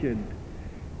narrichen.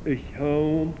 Ich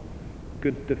hwn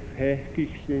gynt y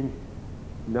ffechgich sy'n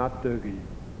nad ygi.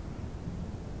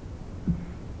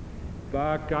 Fa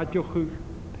gadiwch ych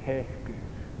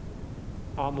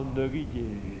pechgych an y nygi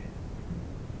ie.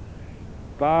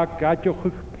 Fa gadiwch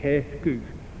ych pechgych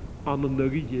an y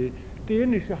nygi ie.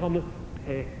 Dyn is han y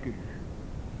pechgych.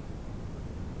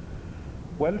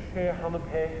 Wel sé han y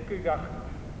pechgych ach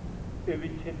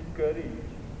efi ti'n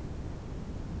gyrryd.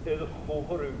 Edd y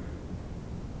chwhrwg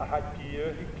a ha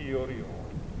dia y giorio.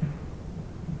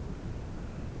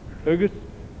 Agus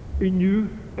iniu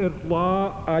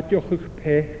la adioch ych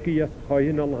pechgi as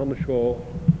choen al han y sio.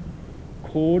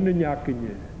 Côn yn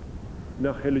iagynu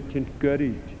na chelu ti'n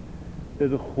gyrryd.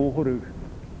 Edd y chwhrwg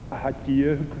a ha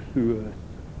dia y cwswys.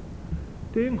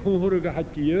 Dyn chwhrwg a ha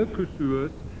dia y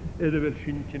cwswys edd y fel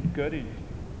sy'n ti'n gyrryd.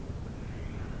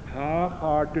 Ha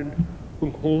chardyn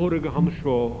yn chwhrwg a han y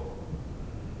sio.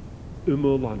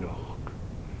 Ymolanoch.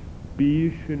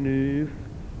 Bys y nef,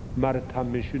 mar y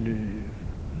tamis y nef.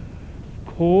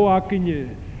 Co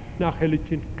agynnu na chelu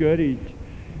ti'n gyrryd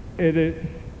edrych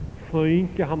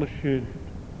ffeint a han y sy'n.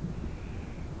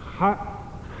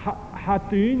 Ha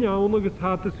dyn iawn agos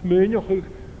ha dysmynioch ych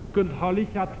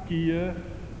gynholich at dia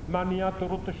maniad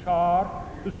rwt y siar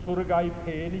y swrg a'i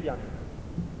pen i iawn.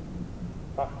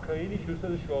 Ach cain i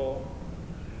siwsad y sio.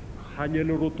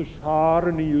 Chanel rwt y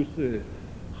siar yn i ywsad.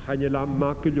 Chanel am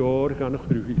mag y lior gan y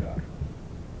chrwyar.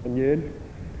 Chanel.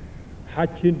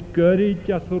 Hatyn gyrryd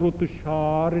as rwt y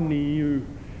siar yn i'w.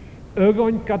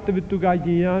 Ygo'n gadafydw gael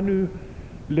ianw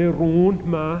le rwnd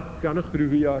ma gan y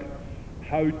chrwyar.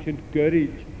 Haw ti'n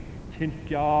gyrryd, ti'n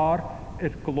gar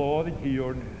yr glodd yn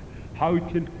hiorn. Haw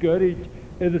ti'n gyrryd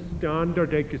y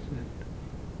standard egysyn.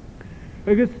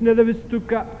 Ygys nid ydw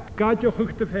gadioch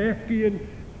ych dy ffechgyn,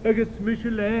 ygys mis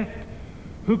y lech.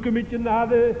 Hwgymyd yn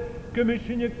adde, gymys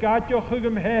yn y gadioch ych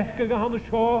ymhech ag ahan y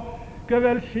sio,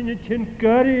 gyfel sy'n y ti'n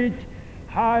gyrryd,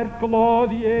 ha'r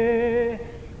glodd ie,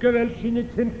 gyfel sy'n y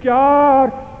ti'n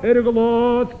gar yr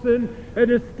glodd sy'n,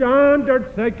 yr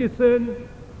standard segysyn.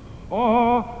 O,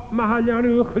 mahalian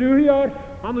yw chrwyar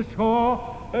an y sio,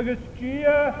 ygys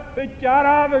gia y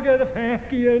jaraf ag y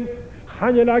ffechgyn,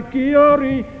 chanel a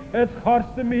giori ys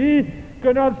chors y mi,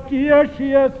 gynnod gia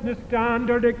sias na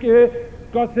standard ag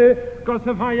gos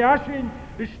y faiasyn,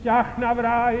 ysdiach na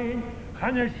fraen,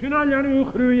 chanel sy'n alian yw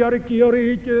chrwyar y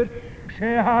giorigr,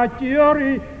 se ha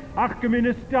giori, ach gymyn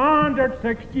y standard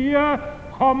seg gia,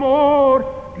 chomor,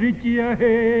 rydia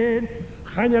hen,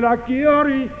 chanel a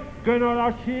giori, gynnod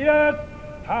a sias,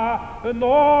 ha y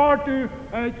nordw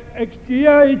ag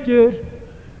diaidr,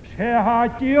 se ha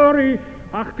giori,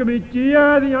 ach gymyn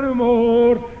dia ddian yw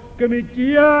môr, gymyn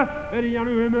dia yr ian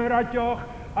yw ymwyr adioch,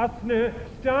 as na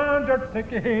standard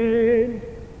seg hen.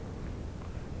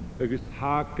 Agus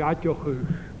ha gadioch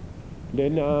ych, le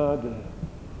nade,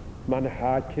 ma'n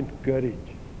ha ti'n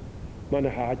gyrryd, ma'n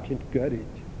ha ti'n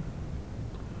gyrryd.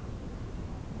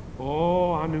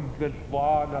 O, anym fel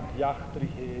flan a diachtri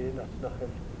hen as na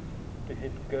chael dy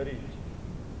hyn gyrryd.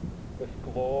 Ys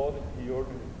glodd yn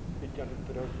hiorn i gan y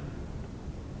drws.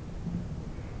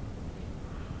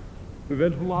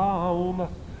 Fel lawn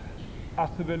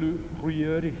as y fel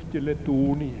rhywrych dy le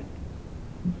dŵnien.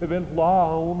 Fel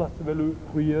lawn as y fel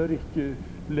rhywrych dy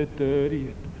le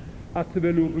dyrien. As y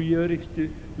fel rhywrych dy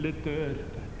le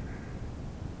dyrien.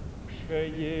 Se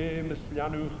ie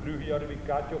myslianw chrwyar fi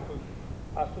gadioch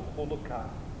as y chwlwca.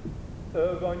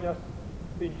 Ygo'n as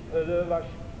yn hyddaf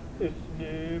ys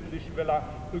nef ddys fel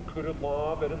y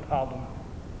cwrlaf yr yn talwm.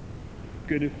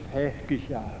 Gyn y ffech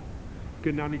gysia.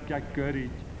 Gyn anig a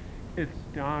gyrryd y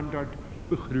standard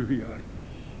y chrwyar.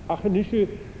 Ach yn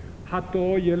eisiau hado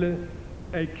iele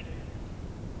ag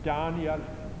Daniel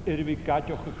fi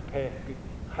gadioch ych pech.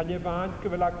 Chan e fan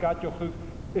gyfel a gadioch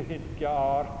y hyn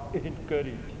gar, y hyn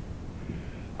gyrryd.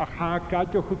 Ach ha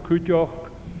gadioch y cwdioch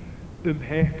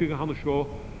ymhech ag han y sio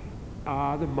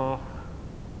a dy mach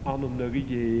an y nygu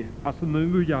ie, as y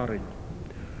nygu iarin.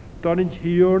 Don yn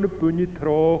hiwr na bwni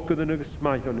troch gyda nygu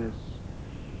smaihonis.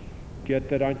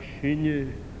 Gyda'r an syni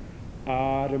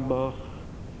ar y mach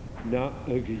na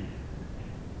ygi.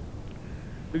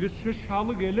 Ygys sy'n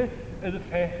sialag ele ydy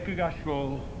ffech ag a sio.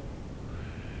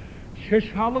 Sy'n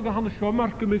sialag a han y sio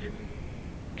mar gymig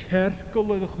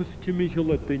cergol ydy chwsti mi sy'n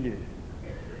lydynnu.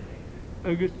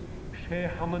 Ygys se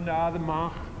han yn ad y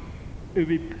mach y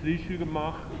fi prysig y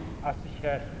mach as y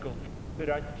cergol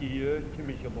yr a dier ti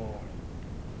mi sy'n lor.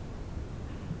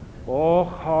 O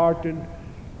chardyn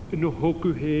yn y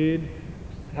hwgw hen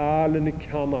sal yn y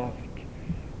canafig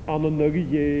an y nygu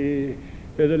ie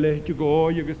ydw lehtig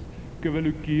oi agos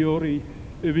gyfel y giori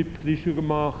y fi prysig y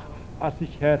mach as y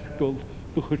cergol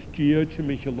bych ys dier ti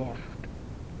mi sy'n lor.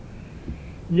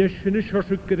 Nesyn y sios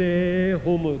y gre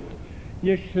hwnnw.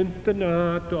 Nesyn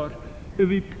dynador. Y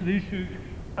fi plisig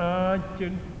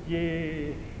antyn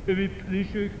ie. Y fi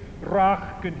plisig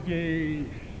rach yn ie.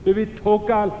 Y fi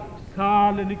togal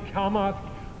sal yn y camad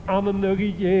am y nygu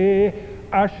ie.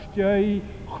 Astiau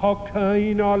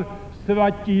chocainol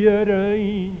sefadier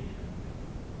ein.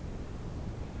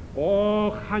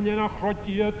 O, chanyan a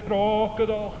chrodia troch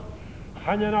ydych,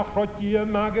 chanyan a chrodia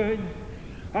magyn,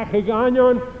 a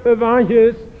chyganion y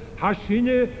fahys,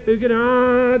 hasyne y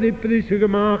grad y pris y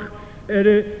gymach,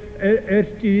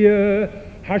 dia,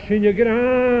 hasyne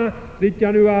grad y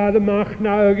dianwad y mach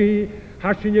na ygi,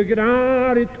 hasyne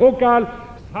grad y togal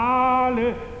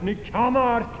sale ny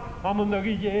camart am yn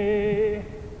ygi ie.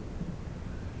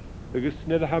 Ygys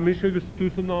nid hamis ygys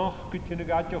dwys yn och, gyda'n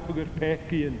y gadioch ygyr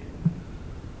pecyn.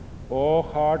 O,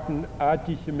 harten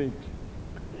adich mit.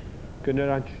 Gynner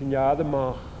an syniad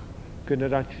ymach,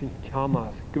 gynner an sy'n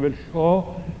camad. Gyfel sio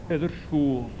edrych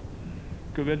sŵl.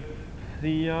 Gyfel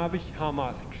thriaf eich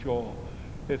hamad sio.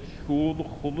 Edd sŵl o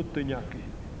chwlw dyniagu.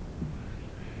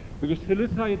 Ygys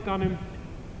hylys a ydan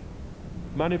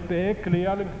man y be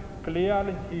gleal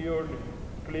yn hir,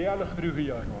 gleal y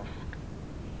chrwyhiar.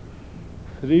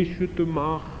 Thriswyd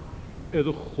ymach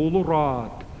edrych chwlw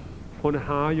rad von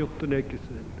haioch dyn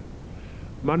egisyn.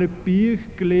 Man y bych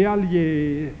gleal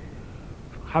ie,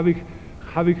 haf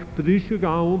ich brisig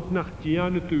awnt nach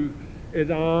dian y dw,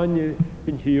 edane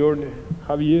yn hirne,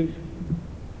 haf ich.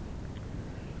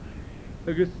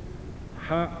 Agus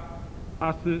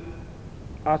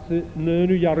as y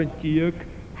nynu jaren diag,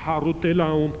 harw del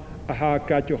awn a ha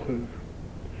gadioch ych.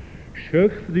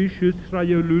 Sych ddys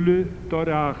Israel lule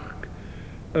dorach,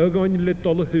 ygon le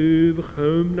dol hyf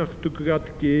chym nach dwgad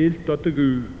gel dod y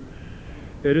gw.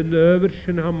 Yn yfyr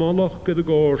sy'n hamoloch gyda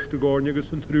gorst y gorn agos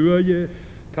yn thrwyau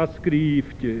ta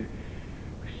sgrifte.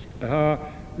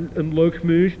 Yn lwch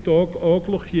mwys dog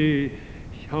ogloch ie,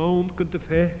 llawn gyda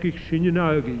fechgych sy'n yn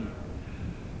agi.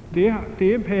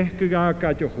 De'n pechgych a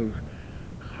gadioch ych,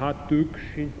 chadwg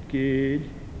sy'n gel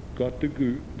god y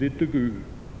gw, dyd y gw.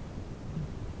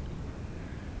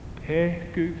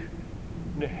 Pechgych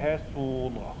na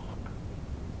hesolach.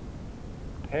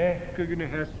 Pechgych na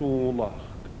hesolach.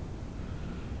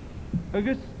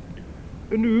 Agus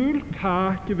yn ŵl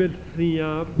cach y fel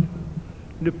thriaf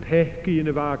na pechgi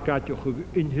yn y fa gadioch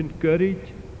yn hyn gyrrid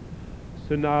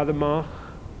sy'n nad ymach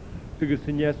agus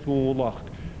yn ieswolach.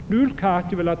 Nŵl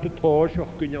cach y fel at y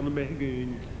tosioch gyn yn y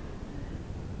mehgyn.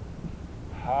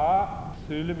 Ha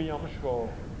syl mi am y sio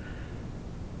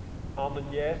an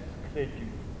yn ies credu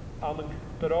an yn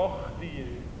droch di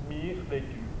mi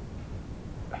credu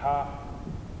ha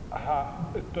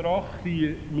droch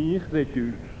di mi credu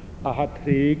a ha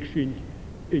treg sy'n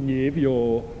yn efio,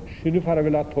 sy'n y ffaraf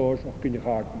fel atos o'ch gyn i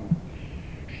charden.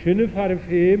 Sy'n y ffaraf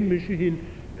hem mis i hyn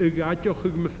y gadioch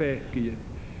ag my fechgyn.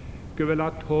 Gyfel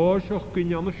atos o'ch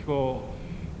gyn an y sio,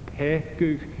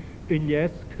 pechgych yn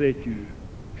ies credu.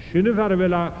 Sy'n y ffaraf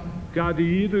fel a gad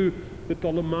idd y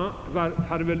dolymach,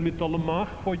 ffaraf fel mi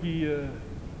dolymach fo i.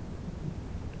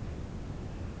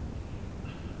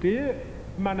 De,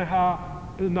 man ha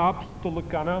yn abstol y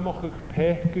gana moch ych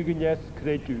pechgych yn ies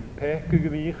credu, pechgych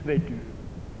yn ich credu.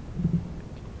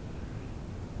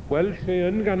 Wel, se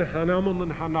yn gan y hanam ond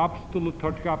yn han abstol y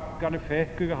tord gan y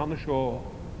pechgych a han y sio.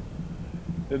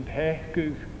 Yn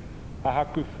pechgych a ha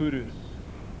gyffyrus,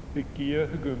 y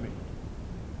gych y gymryd.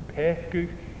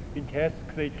 Pechgych yn ies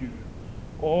credu.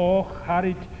 O,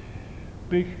 charid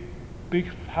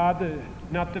bych fadde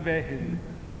na dy fehyn,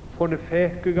 von y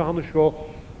pechgych a han y sio.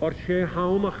 O'r se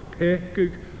hawnach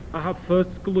pechgych a ha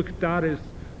ffysgolwch daris,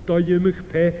 do ymych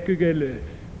pechgych ele,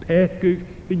 pechgych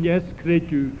yn ies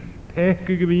credu,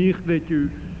 pechgych yn ich credu,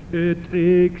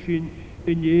 treg sy'n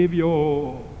yn efio.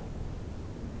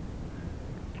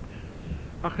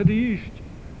 A chydist,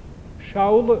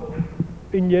 siawl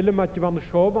yn iele mat i fan y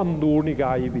siof am nŵr ni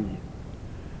gai fi.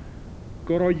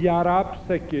 Goro iarab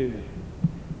sege,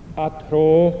 a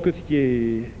troch gyth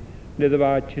ie, nid y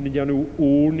fad sy'n yn janw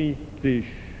ŵni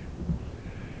ddys.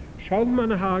 Siawl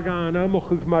man ha gana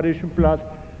mochych marish yn blad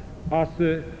as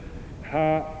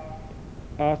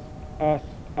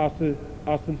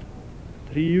yn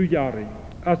triw jarin,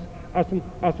 as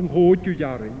yn hodw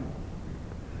jarin,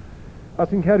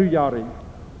 as yn herw jarin.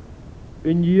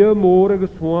 Yn ie môr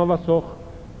agos hwan fasoch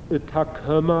y ta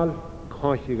cymal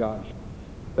conchigal,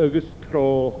 agos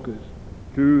trochus,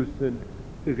 dwysyn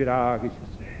y gragis y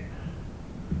se.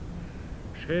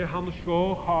 Se han sio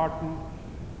harten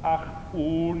ach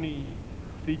ŵni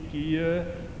ffigie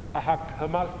a ha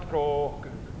cymal troch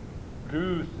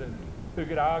rwysyn y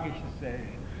gragis y se.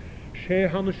 Se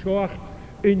han sio ach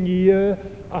yn ie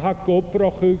a ha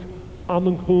gobrochig an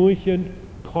an cúin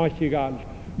cáisigáil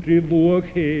rí luag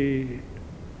héin.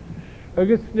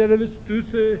 Agus nid agus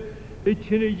dúsa I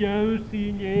tinna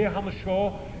jausí né hanna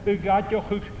seo I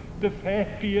gaideochuch de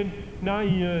fechgíon na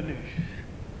ionis.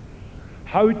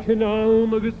 Houtin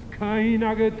an agus cain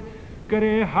agad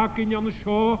gur hacin an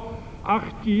seo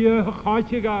ach dí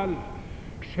cháisigáil.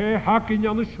 Sé hacin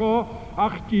an seo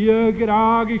ach dí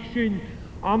gráigh sin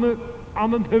an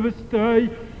an thuhastau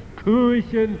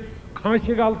cúisin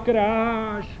cáisigáil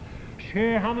grás.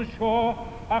 Sé hanna seo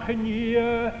ach ní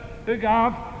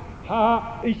gaf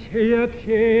ha is head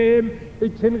chéim I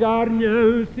tin gar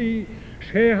neusí.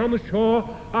 Sé hanna seo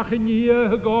ach ní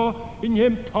go in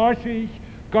him táisich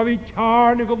go bhí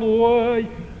tearna go lói.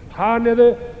 Hanna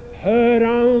de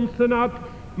hurán sanat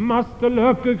masta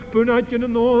löcach bunaid in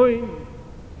an óin.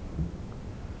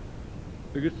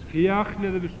 Agus fiach na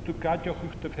agus tu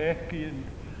gadiochuch de fechgíon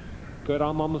gur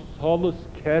an solas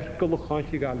cercail a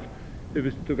cháisigáil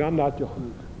agus tu gan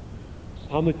nadiochuch.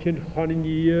 Sanna tin chanin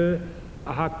ní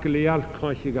a ha gléal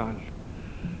cáisigáil.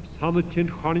 Sanna tin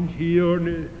chanin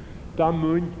híorna da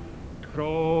mún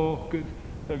trógad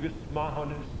agus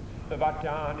mahanas a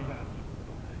bhadánial.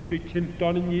 I tin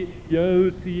donin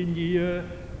jausí ní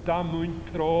da mún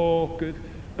trógad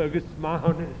agus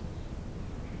mahanas.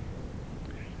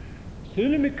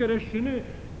 Sula mi gur sinna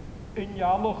in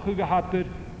ialoch a gahatar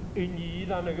in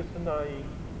nídan agus an nain.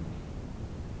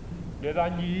 Nid a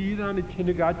nídan I tin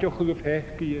a gadioch a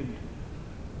fechgíon.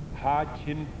 Ha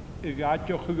tin a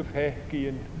gadioch a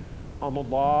fechgíon an a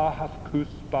láhas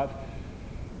cúspad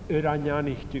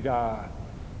anjanich ga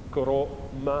gro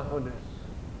mahanas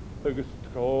agus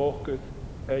trógad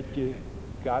eide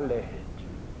galéid.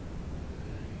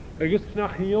 Agus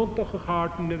nach híontach a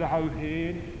chátan nid a hau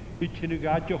héin I tin a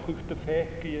gadiochuch de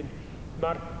fechgíon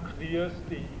mar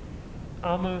Christi.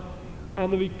 Anna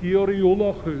bhí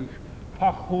georíolachuch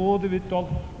fa chóda bhí dol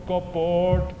go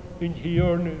bord in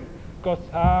hiornu go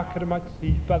sacr mat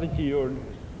sífad in hiornu.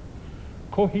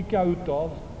 Cohi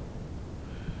gaudol.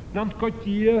 Nant go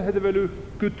dia had velu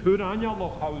guttur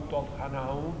anjaloch haudol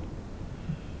chanaun.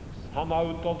 San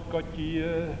haudol go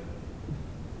dia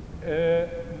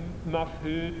ma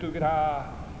fytu gra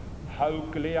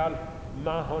haugleal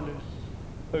mahonis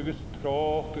agus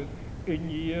trógad in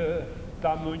ia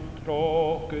damun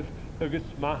trógad agus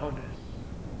mahonis.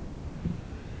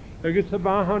 Agus a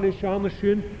mahonis an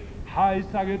sin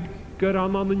hais agad gur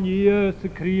an ia sa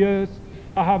crias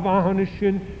a ha mahonis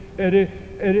sin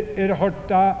hort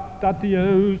da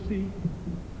diausi.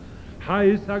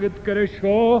 Hais agad gur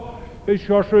seo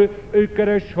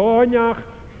gur seoneach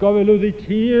go bhfuil di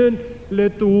tían le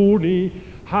dúni.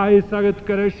 Hais agad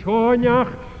gur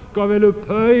seoneach go bhfuil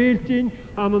peiltin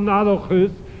an an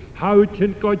adochus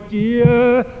houtin go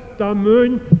dia da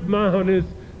mun mahanis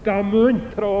da mun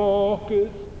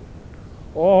trógus.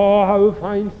 O, how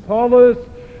fine solace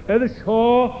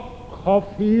seo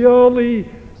chofioli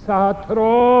sa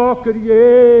trógur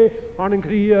ye an an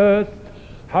Christ.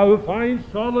 How fine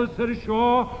solace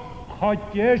seo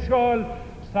chodéisiol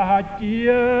sa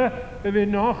dia bhí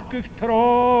nachgach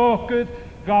trógad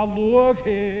galúg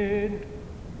héin.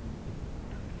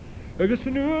 Agus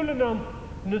yn úlan an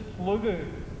na slugga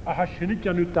a ha sinna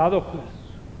deanú dadochus.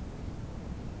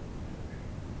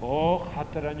 O,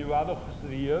 chat ar anú adochus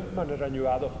riamh man ar anú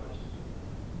adochus.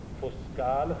 Fos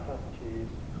gael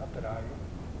Frances chat ar agam.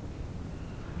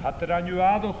 Chat ar anú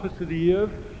adochus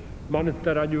riamh man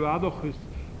ar anú adochus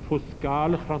fos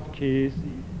gael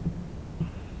Francesi.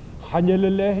 Chanel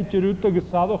y leid yrwyd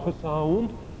agos adochus awn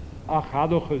a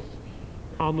chadochus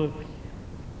an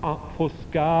fos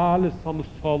gael an y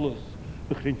solus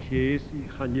y Francesi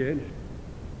chanel.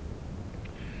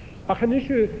 A chan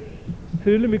eisiau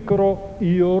syl mi gro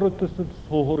I orytus yn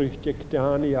sohrych dig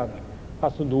Daniel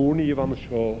as yn ŵn I fan y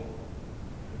sio.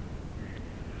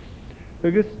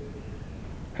 Agus,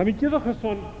 ha mi dydwch as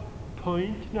o'n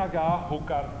pwynt na ga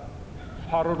hwgar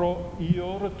farro I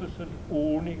orytus yn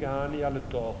ŵn I Daniel y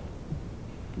dol.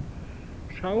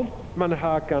 Siawl, ma'n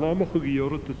ha gan am o'ch I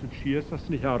orytus yn sias as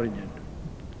ni harinyn.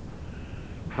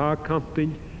 Ha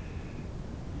cantyn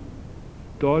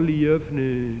do liaf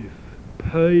nef.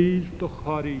 Peil do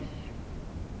choris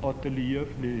o dy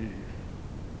liaf nef.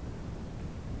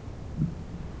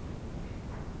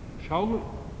 Siawl,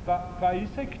 fa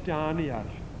Isaac Daniel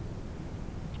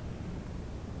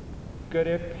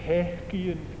gyda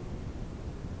pechgyn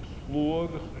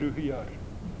slwg chrwyar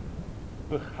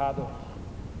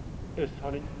bychadoch ys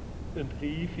hynny yn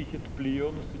rhif I hyd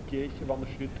blion ys y geisio fan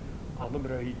y sydd an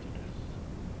ymreidinus.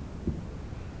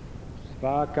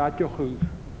 Sfa gadioch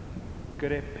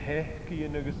gyda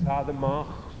pechgyn agos ad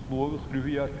ymach slwg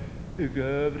chrwyar y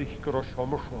gyfrich gros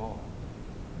om y sio.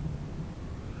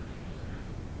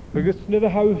 Agus nid a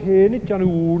haw hen gan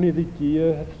ŵn iddi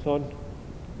dieth son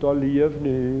do lief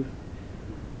nef.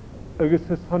 Agus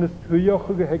ys han ys twioch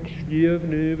ag heg slief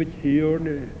nef ag hir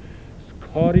nef.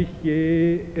 Scorych ie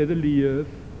iddi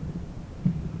lief.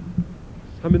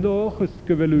 Sam yn och ys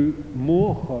gyfelw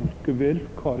mochol gyfel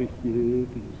corych ie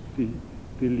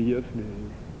di lief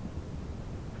nef.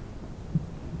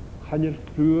 Chanel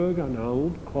trwg an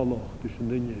awn coloch dys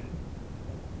yn dynnu.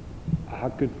 A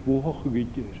hagyd fwoch ag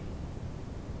idir.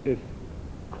 If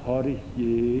corych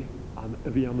ie am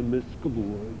fi am y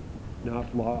misgolwy na'r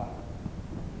la.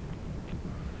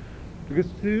 Agus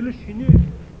sŵl y syni,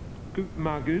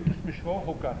 magyd ys mi sio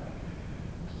hoga.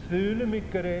 Sŵl y mi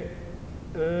gyrra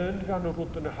yn gan y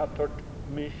rwyd yn y hatord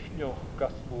misnioch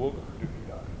gas lwg y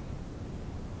chrwyar.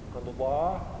 Gan y la,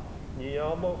 ni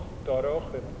amoch doroch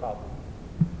yn pal.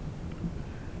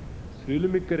 Sŵl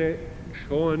y mi gyrra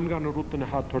sio yn gan y rwyd yn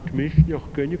y hatord misnioch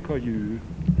gynnu coiw.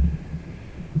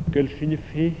 Gael sy'n y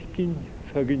ffeicyn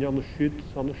ffygyn an y sydd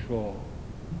san y sio.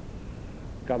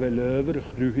 Gaf e lyfr y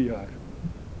chrwyar.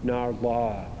 Na'r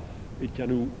la i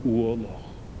gan nhw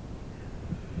woloch.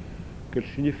 Gael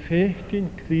sy'n y ffeicyn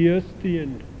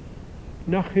criastyn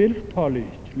na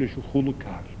chyltolit lys y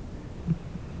chwlcar.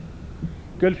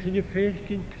 Gael sy'n y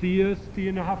ffeicyn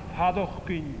criastyn a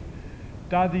haffadochgyn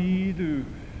da ddidw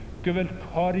gyfel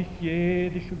corych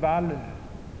ied ys y fale.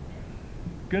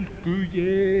 Gael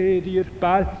gwyed i'r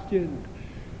baltyn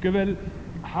gyfel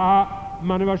ha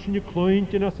man efo sy'n y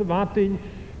cloentyn as y fatyn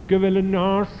gyfel y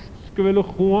nars gyfel y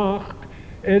chwach,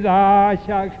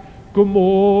 eddallach,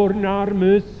 gymor na'r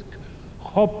mysg,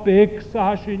 chobeg sa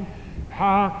sy'n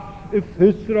ha y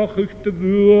ffysroch ych dy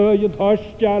fwy yn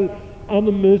hostial an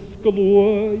y mysg o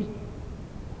lwy.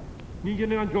 Ni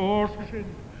gen i'n jors sy'n,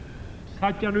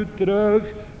 sadian yw drug,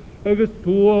 agos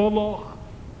tŵloch,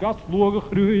 gas lwg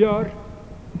ych rwyar.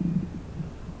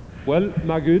 Wel,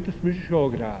 mae gyd ys mis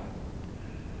siogra.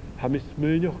 Ha mis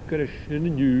mynioch gyda sy'n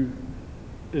yn yw,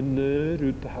 yn yr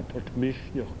yw'r hatort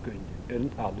misnioch gyn, yn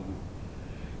talw.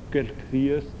 Gael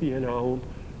Christi yn awn,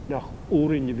 nach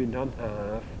orin i fynd an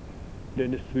haf,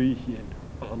 le'n y swychyn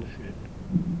an sy'n.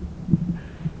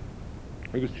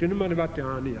 Agus sy'n yma'n efo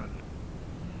Daniel.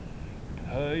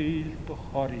 Peil dy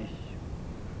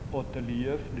chorych o dy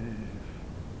lief nef.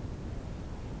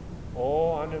 O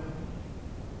anam,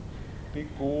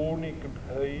 bygwnig yn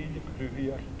peil y grwyfi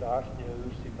ar dar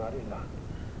news i Marilan.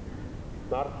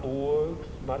 Mar ddwgs,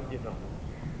 mar gynal.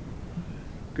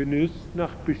 Gynus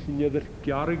nach bysyniad yr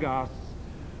gargas,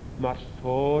 mar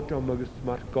sod am agos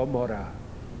mar gomora.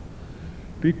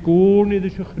 Bygwn iddo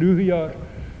sy'ch rwyhiar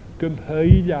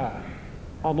gymheila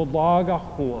an y lag a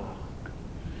chwach.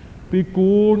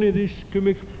 Bygwn iddo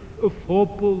sgymig y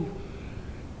ffobl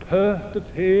pyht y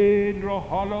ten ro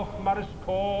holoch mar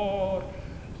ysgor.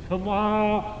 Syla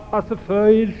as y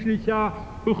ffeil slicha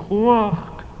y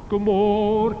chwach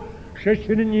gymor.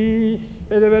 Sy'n ni,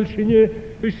 edrych fel sy'n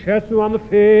y sesw an y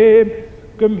ffeim,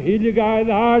 gymhylig a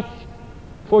eddas,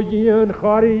 fo yn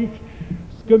chorig,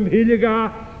 gymhylig a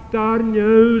dar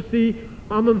newsi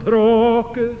an yn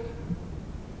throcus.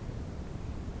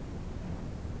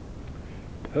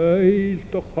 Peil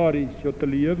dy chorig o dy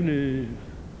lief nef.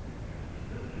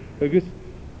 Agus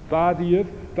bad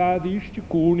eist y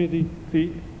gwni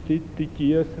di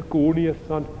gies y gwni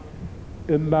ysan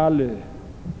y male.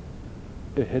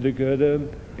 Y hydygydym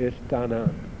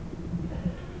danan.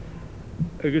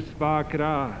 Agus fa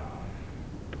gra,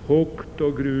 tog o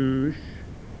grwys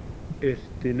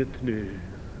dyn y tnef.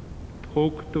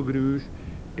 Tog o grwys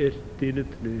dyn y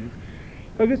tnef.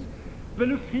 Agus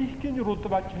fel y ffeicyn i rwyd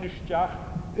o fat yn ysdiach,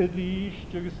 y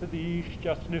ddysg agus y ddysg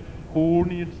as yn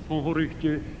hwn i'n sôrych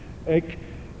ag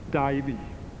Daifi,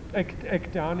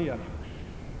 ag Daniel.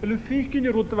 Fel y ffeicyn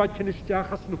i rwyd o fat yn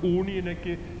ysdiach as yn hwn i'n ag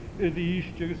y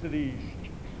ddysg agus y ddysg.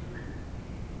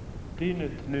 Dyn y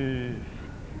tnef.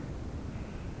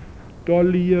 Do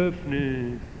lief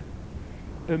nef.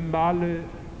 Y male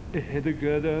y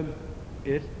hydygydym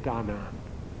danan.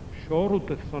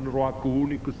 Siorwyd ys son roa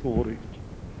gwn i gysorig.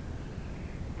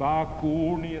 Fa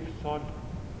gwn i ys son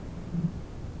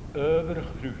yfyr y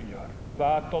chrwyar.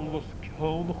 Fa dolfos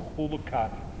cawn y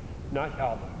chwlwcar na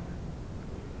hiala.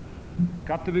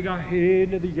 Gata fi ga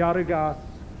hen ydy iar y gas.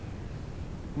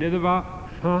 Nid y fa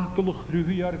ffagl y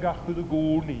chrwyar gachwyd y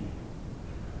gwn i.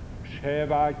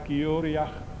 Sef a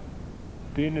gioriach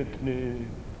dyn y tnef.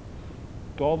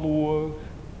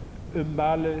 Dolwg y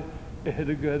male y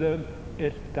hydygydym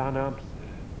dan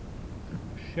amser.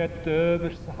 Se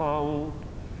dyfr sawn,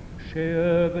 se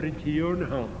yfyr yn tiwr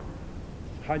yn ham.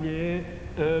 Chanie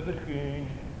yfyr chyn.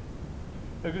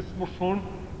 Agus mwyswn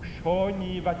sio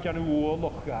ni fat gan y wol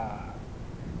o'ch ga.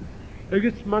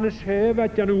 Agus man is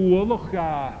hefyd an uolwch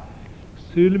a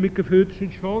syl mi gyffyd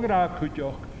sy'n siogr a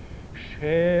cwydioch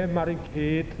she mar yn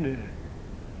cedni.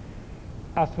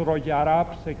 As roi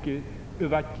arab seg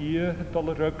yfa dia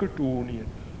dol y rygr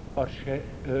dŵnien o'r she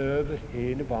yfyr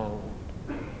hen y fawn.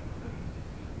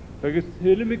 Agus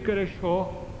syl mi gyda sio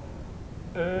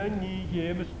ni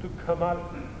iemes tu cymal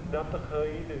na dy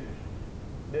chayni.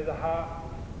 Nid ha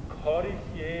coris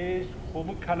jes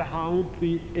chwm cael hawn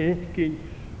pli egin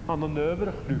an yn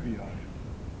yfyr chlwyar.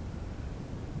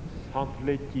 Sant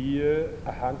le dia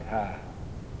a hang ha.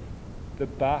 The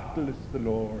battle is the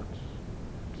Lord's.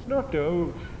 It's not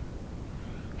ours.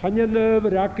 Can you never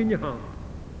rack in your hand?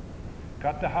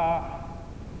 Got to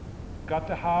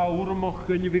ha urmach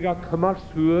yn i fi gael cymar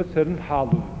sŵs yn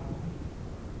halw.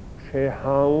 Che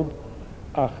hawn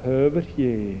a chyfr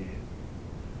ie.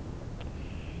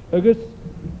 Agus,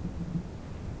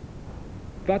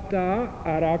 fata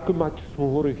ar ag mat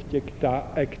sŵrych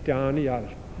ag dani ar.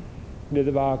 Nid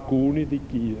y fa gwni di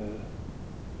gia.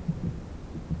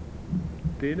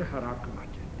 Dyna harag yma.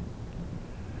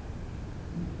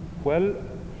 Wel,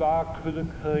 fa cwyd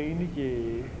yn hyn i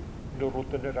ie, nw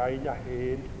rwyd yn yr ein a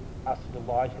hen, as yn y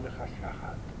laeth yn y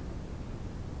chasiachad.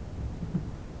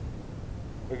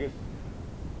 Agus,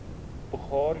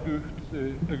 bwchor gwcht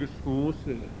agus hwys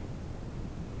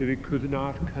fi cwyd yn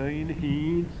ar cain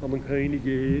hyn, sam yn cain i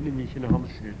ie, yn eich yn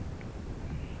hamsyn.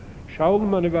 Siawl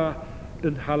man i fa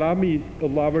yn halami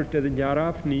y lafr dydd yn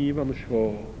iaraf ni fan y sio.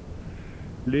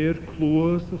 Leer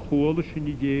clwys y chwol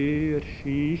sy'n i ie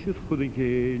sy'n sydd chwyd yn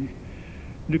hyn.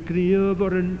 Na gryf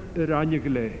o'r yr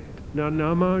aniglet, na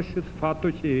nama sydd ffat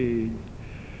o hyn.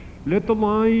 Let y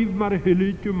laif mar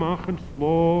hylid yw mach yn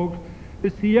slog,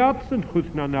 ys hiad sy'n chwyd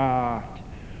na nacht.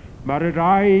 Mar yr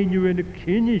ein yw yn y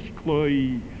cynnig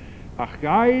cloi, ach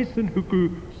gais yn hwg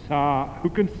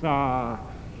yn sa.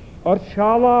 O'r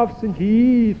sialaf sy'n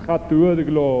hydd chadwyd y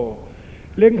glo.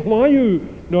 Le'n chlaiw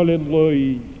nol yn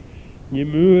loed. Ni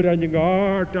mwr an yng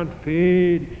gart an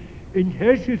ffein, yn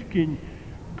hesydd gyn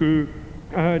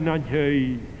na'n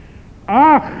hei.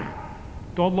 Ach,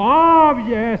 do laf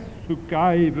Jesu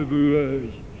gaif y fwy.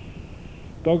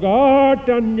 Do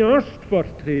gart an niast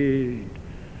fortrein,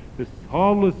 y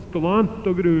solis glant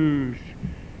o grwys,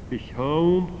 ich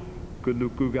hawn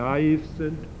gynwg o gaif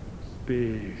sy'n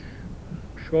spes.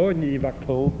 Sio ni fa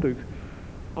clontig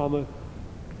an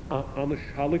y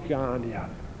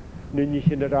sialaganiad. Nyn ich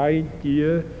yn yr ein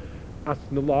dia as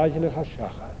na laeth yn y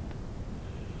chasiachad.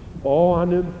 O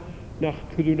anem nach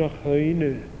cwydw nach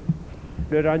heine,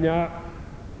 nyr ania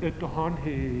y dohan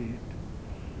hyd.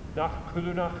 Nach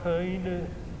cwydw nach heine,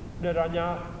 nyr ania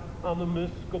an y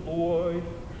mysgoloi,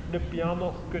 na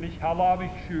bianoch gyn ich halaf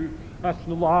ich siw as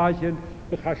na laeth yn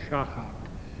y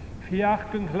chasiachad. Fiach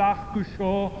gynglach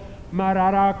gwsio mar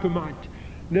arag ymad,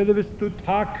 nydd y fystw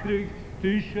tacrig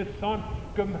dysio son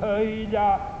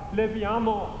gymheila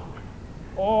lefianoch.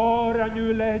 O'r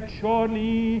anw led sio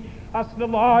ni as na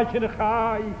laeth yn y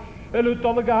chai, elw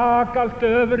dolyg ag al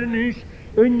dyfr yn is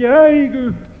yn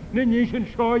iegwyd na nis yn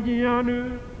sio i anw.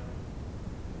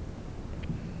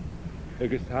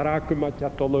 Agus harag yma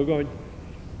dolyg o'n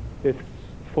ys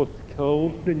ffos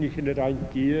cawnt na nis yn yr ein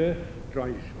gia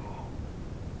roi sio.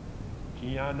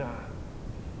 Giana,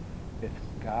 ys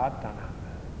gad anam,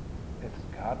 ys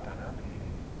gad anam.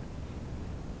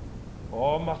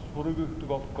 O, mas fwrw gwyd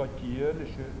fel godia,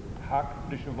 nes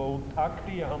y fawr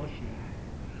tagdi a hanes i.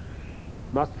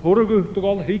 Mas fwrw gwyd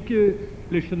fel higi,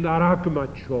 nes y narag yma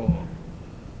tio.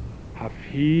 Ha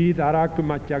ffydd arag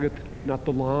yma jagad na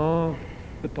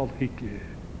dylaf y dol higi.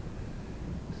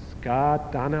 Sga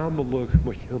dana mylwch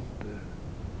mo hynta,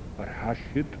 o'r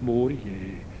hasid môr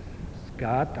ie,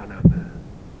 sga dana me.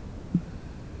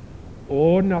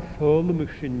 O, na ffwl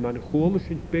ymwch sy'n man, chwl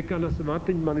sy'n began as y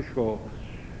matyn man y sio.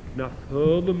 Na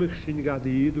ffwl ymwch sy'n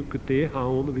gadid o gyda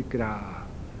hawn o fi gra.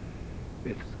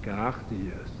 Ysgach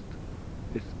diest.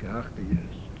 Ysgach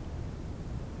diest.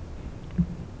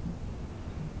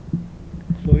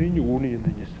 Clwy'n ywni yn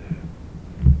dyn ysg.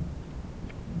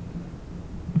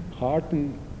 Harten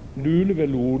nŵl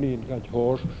fel ywni yn gael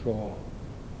hors o sio.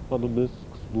 An y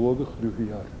mysg slwg y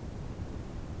chrwyar.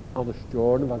 An y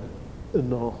stiorn fan y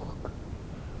noch.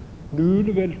 Nŵl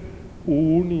fel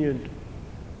ywni yn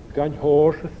gan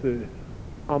hors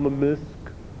am y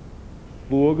mysg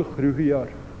slwg y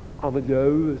chrwyar am y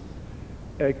lewys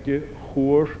ag y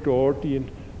chwr stordien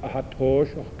a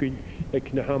hatos o'ch gyn ag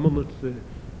na hamanatse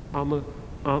am y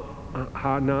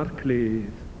hanar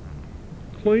cledd.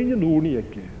 Clwy'n yn ŵni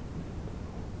ag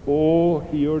o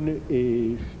hir na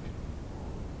eist,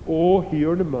 o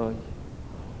hir na mai,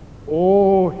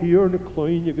 o hir na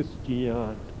clwy'n ag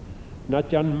ysgian, na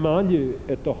jan manu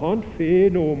et o han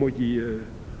féin o mo gie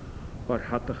ar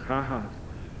hat a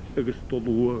chahas agus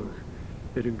dolúr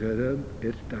yn gyrym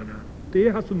dana. De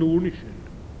has yn ŵr nisyn.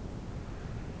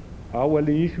 A wel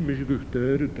eich mis y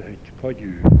gwchtyr y dweud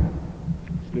padiw.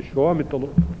 Sle sio am y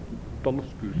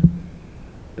dolosgwrs.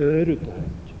 Y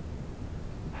dweud.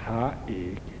 Ha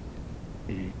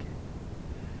eg.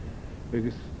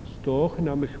 Agus stoch yn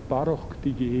am eich baroch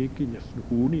di egin as yn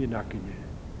hwni yn agin.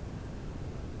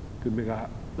 Gymig a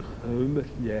chymr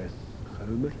lies,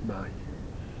 chymr mai.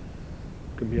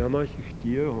 Gymig eich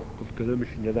dio of gyrym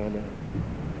ysyn ydana.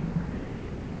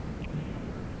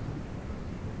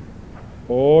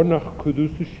 O nach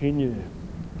cwdws y sinne,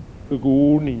 y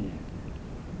gwni,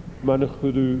 ma'n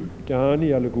chwdw gani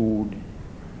al y gwni.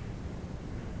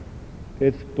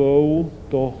 Edd bowl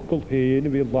dochgol hen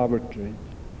fi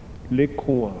labertreid, le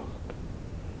cwach,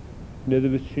 nid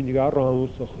y fys sinne gar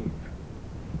raws o chyf.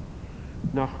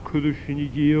 Nach cwdws sinne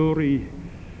giori,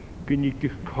 gynnig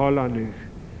eich colanich,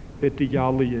 edd y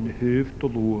iali yn hyf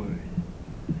dolwy.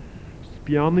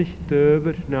 Sbianich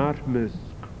dyfer na'r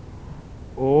mysg,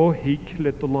 o hig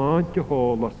le de laantje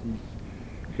holas is,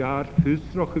 gaar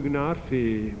fusroch ag naar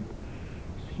feem,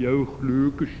 sjouw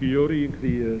gluke shiori in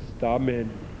Christ, amen.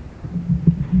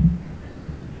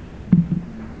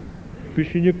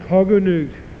 Bis in je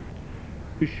kogenig,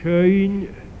 beschein,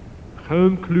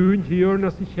 chum kluin hier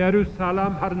nas in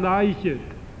Jerusalem haar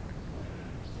naichet.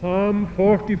 Psalm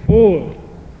 44,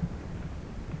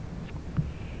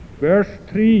 verse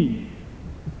 3.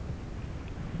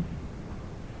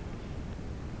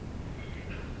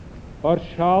 Ar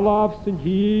sialaf sy'n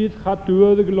hyd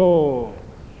chadwyd y glo,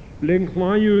 le'n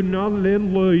chlaiw na le'n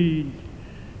lwyd,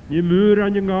 ni mwr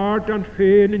an yng ngard an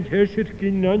ffein yn hysyd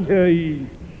gyn an hyn,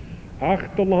 ach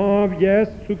dy laf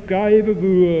Iesu gaif y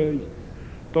fwy,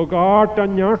 do gard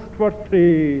an iast war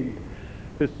tren,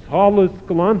 y solus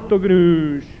glant o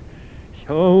grwys,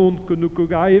 llawn gynwg o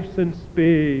gaif sy'n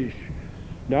spes,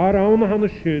 na'r awn han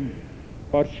ysyn,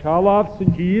 ar sialaf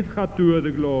sy'n hyd chadwyd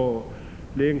y glo,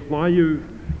 le'n chlaiw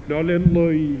Nolyn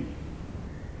lwy.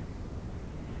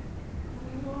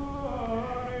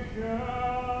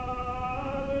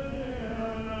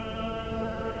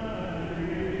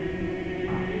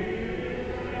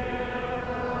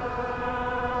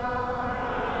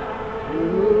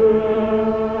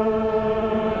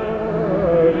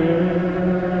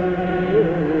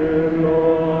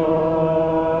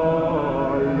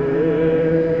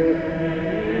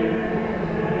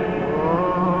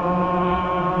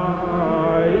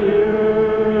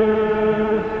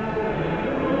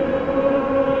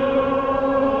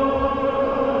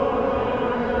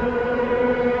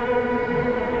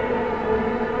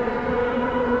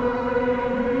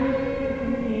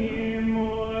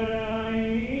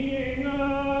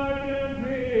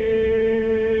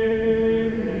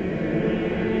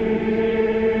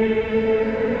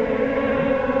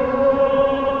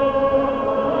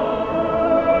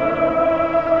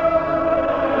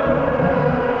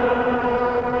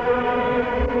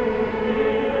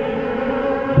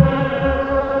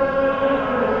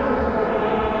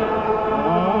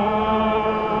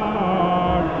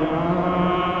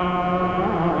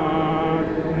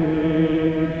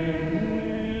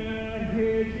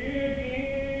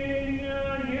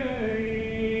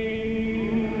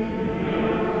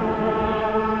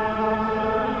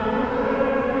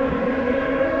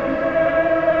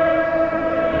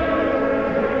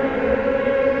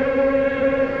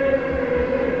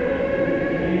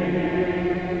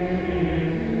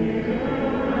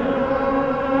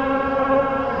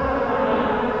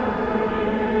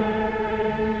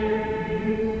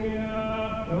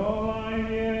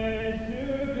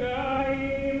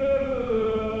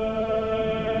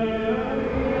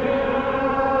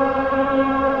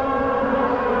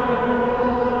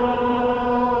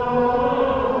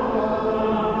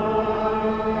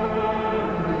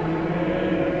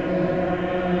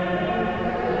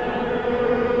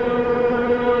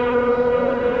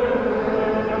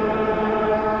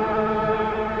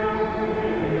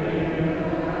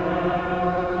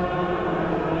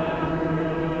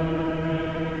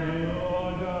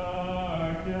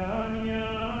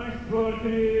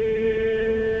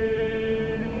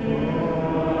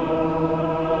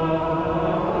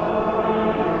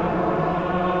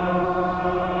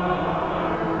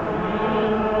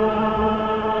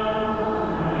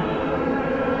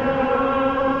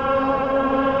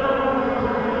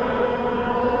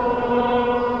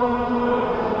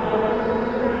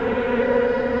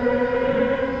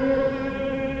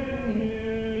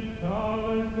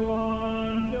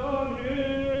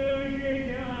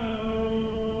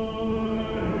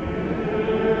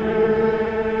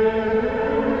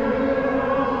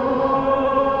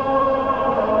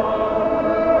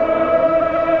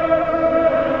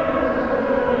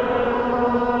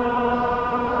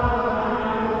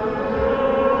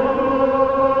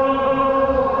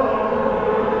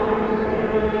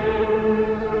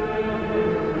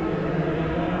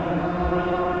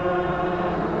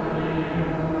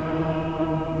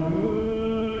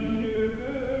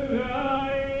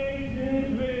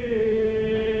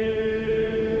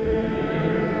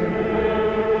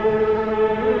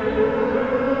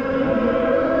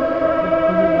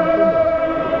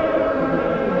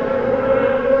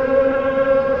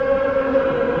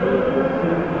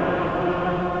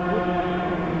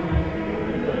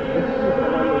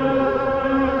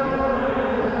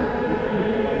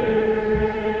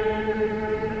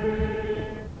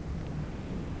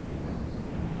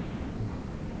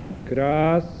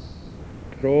 Gras,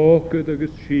 trógad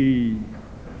agus sí,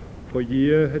 po dí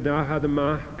hynna had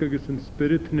ymach agus yn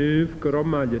spirit nyf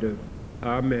grom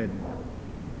Amen.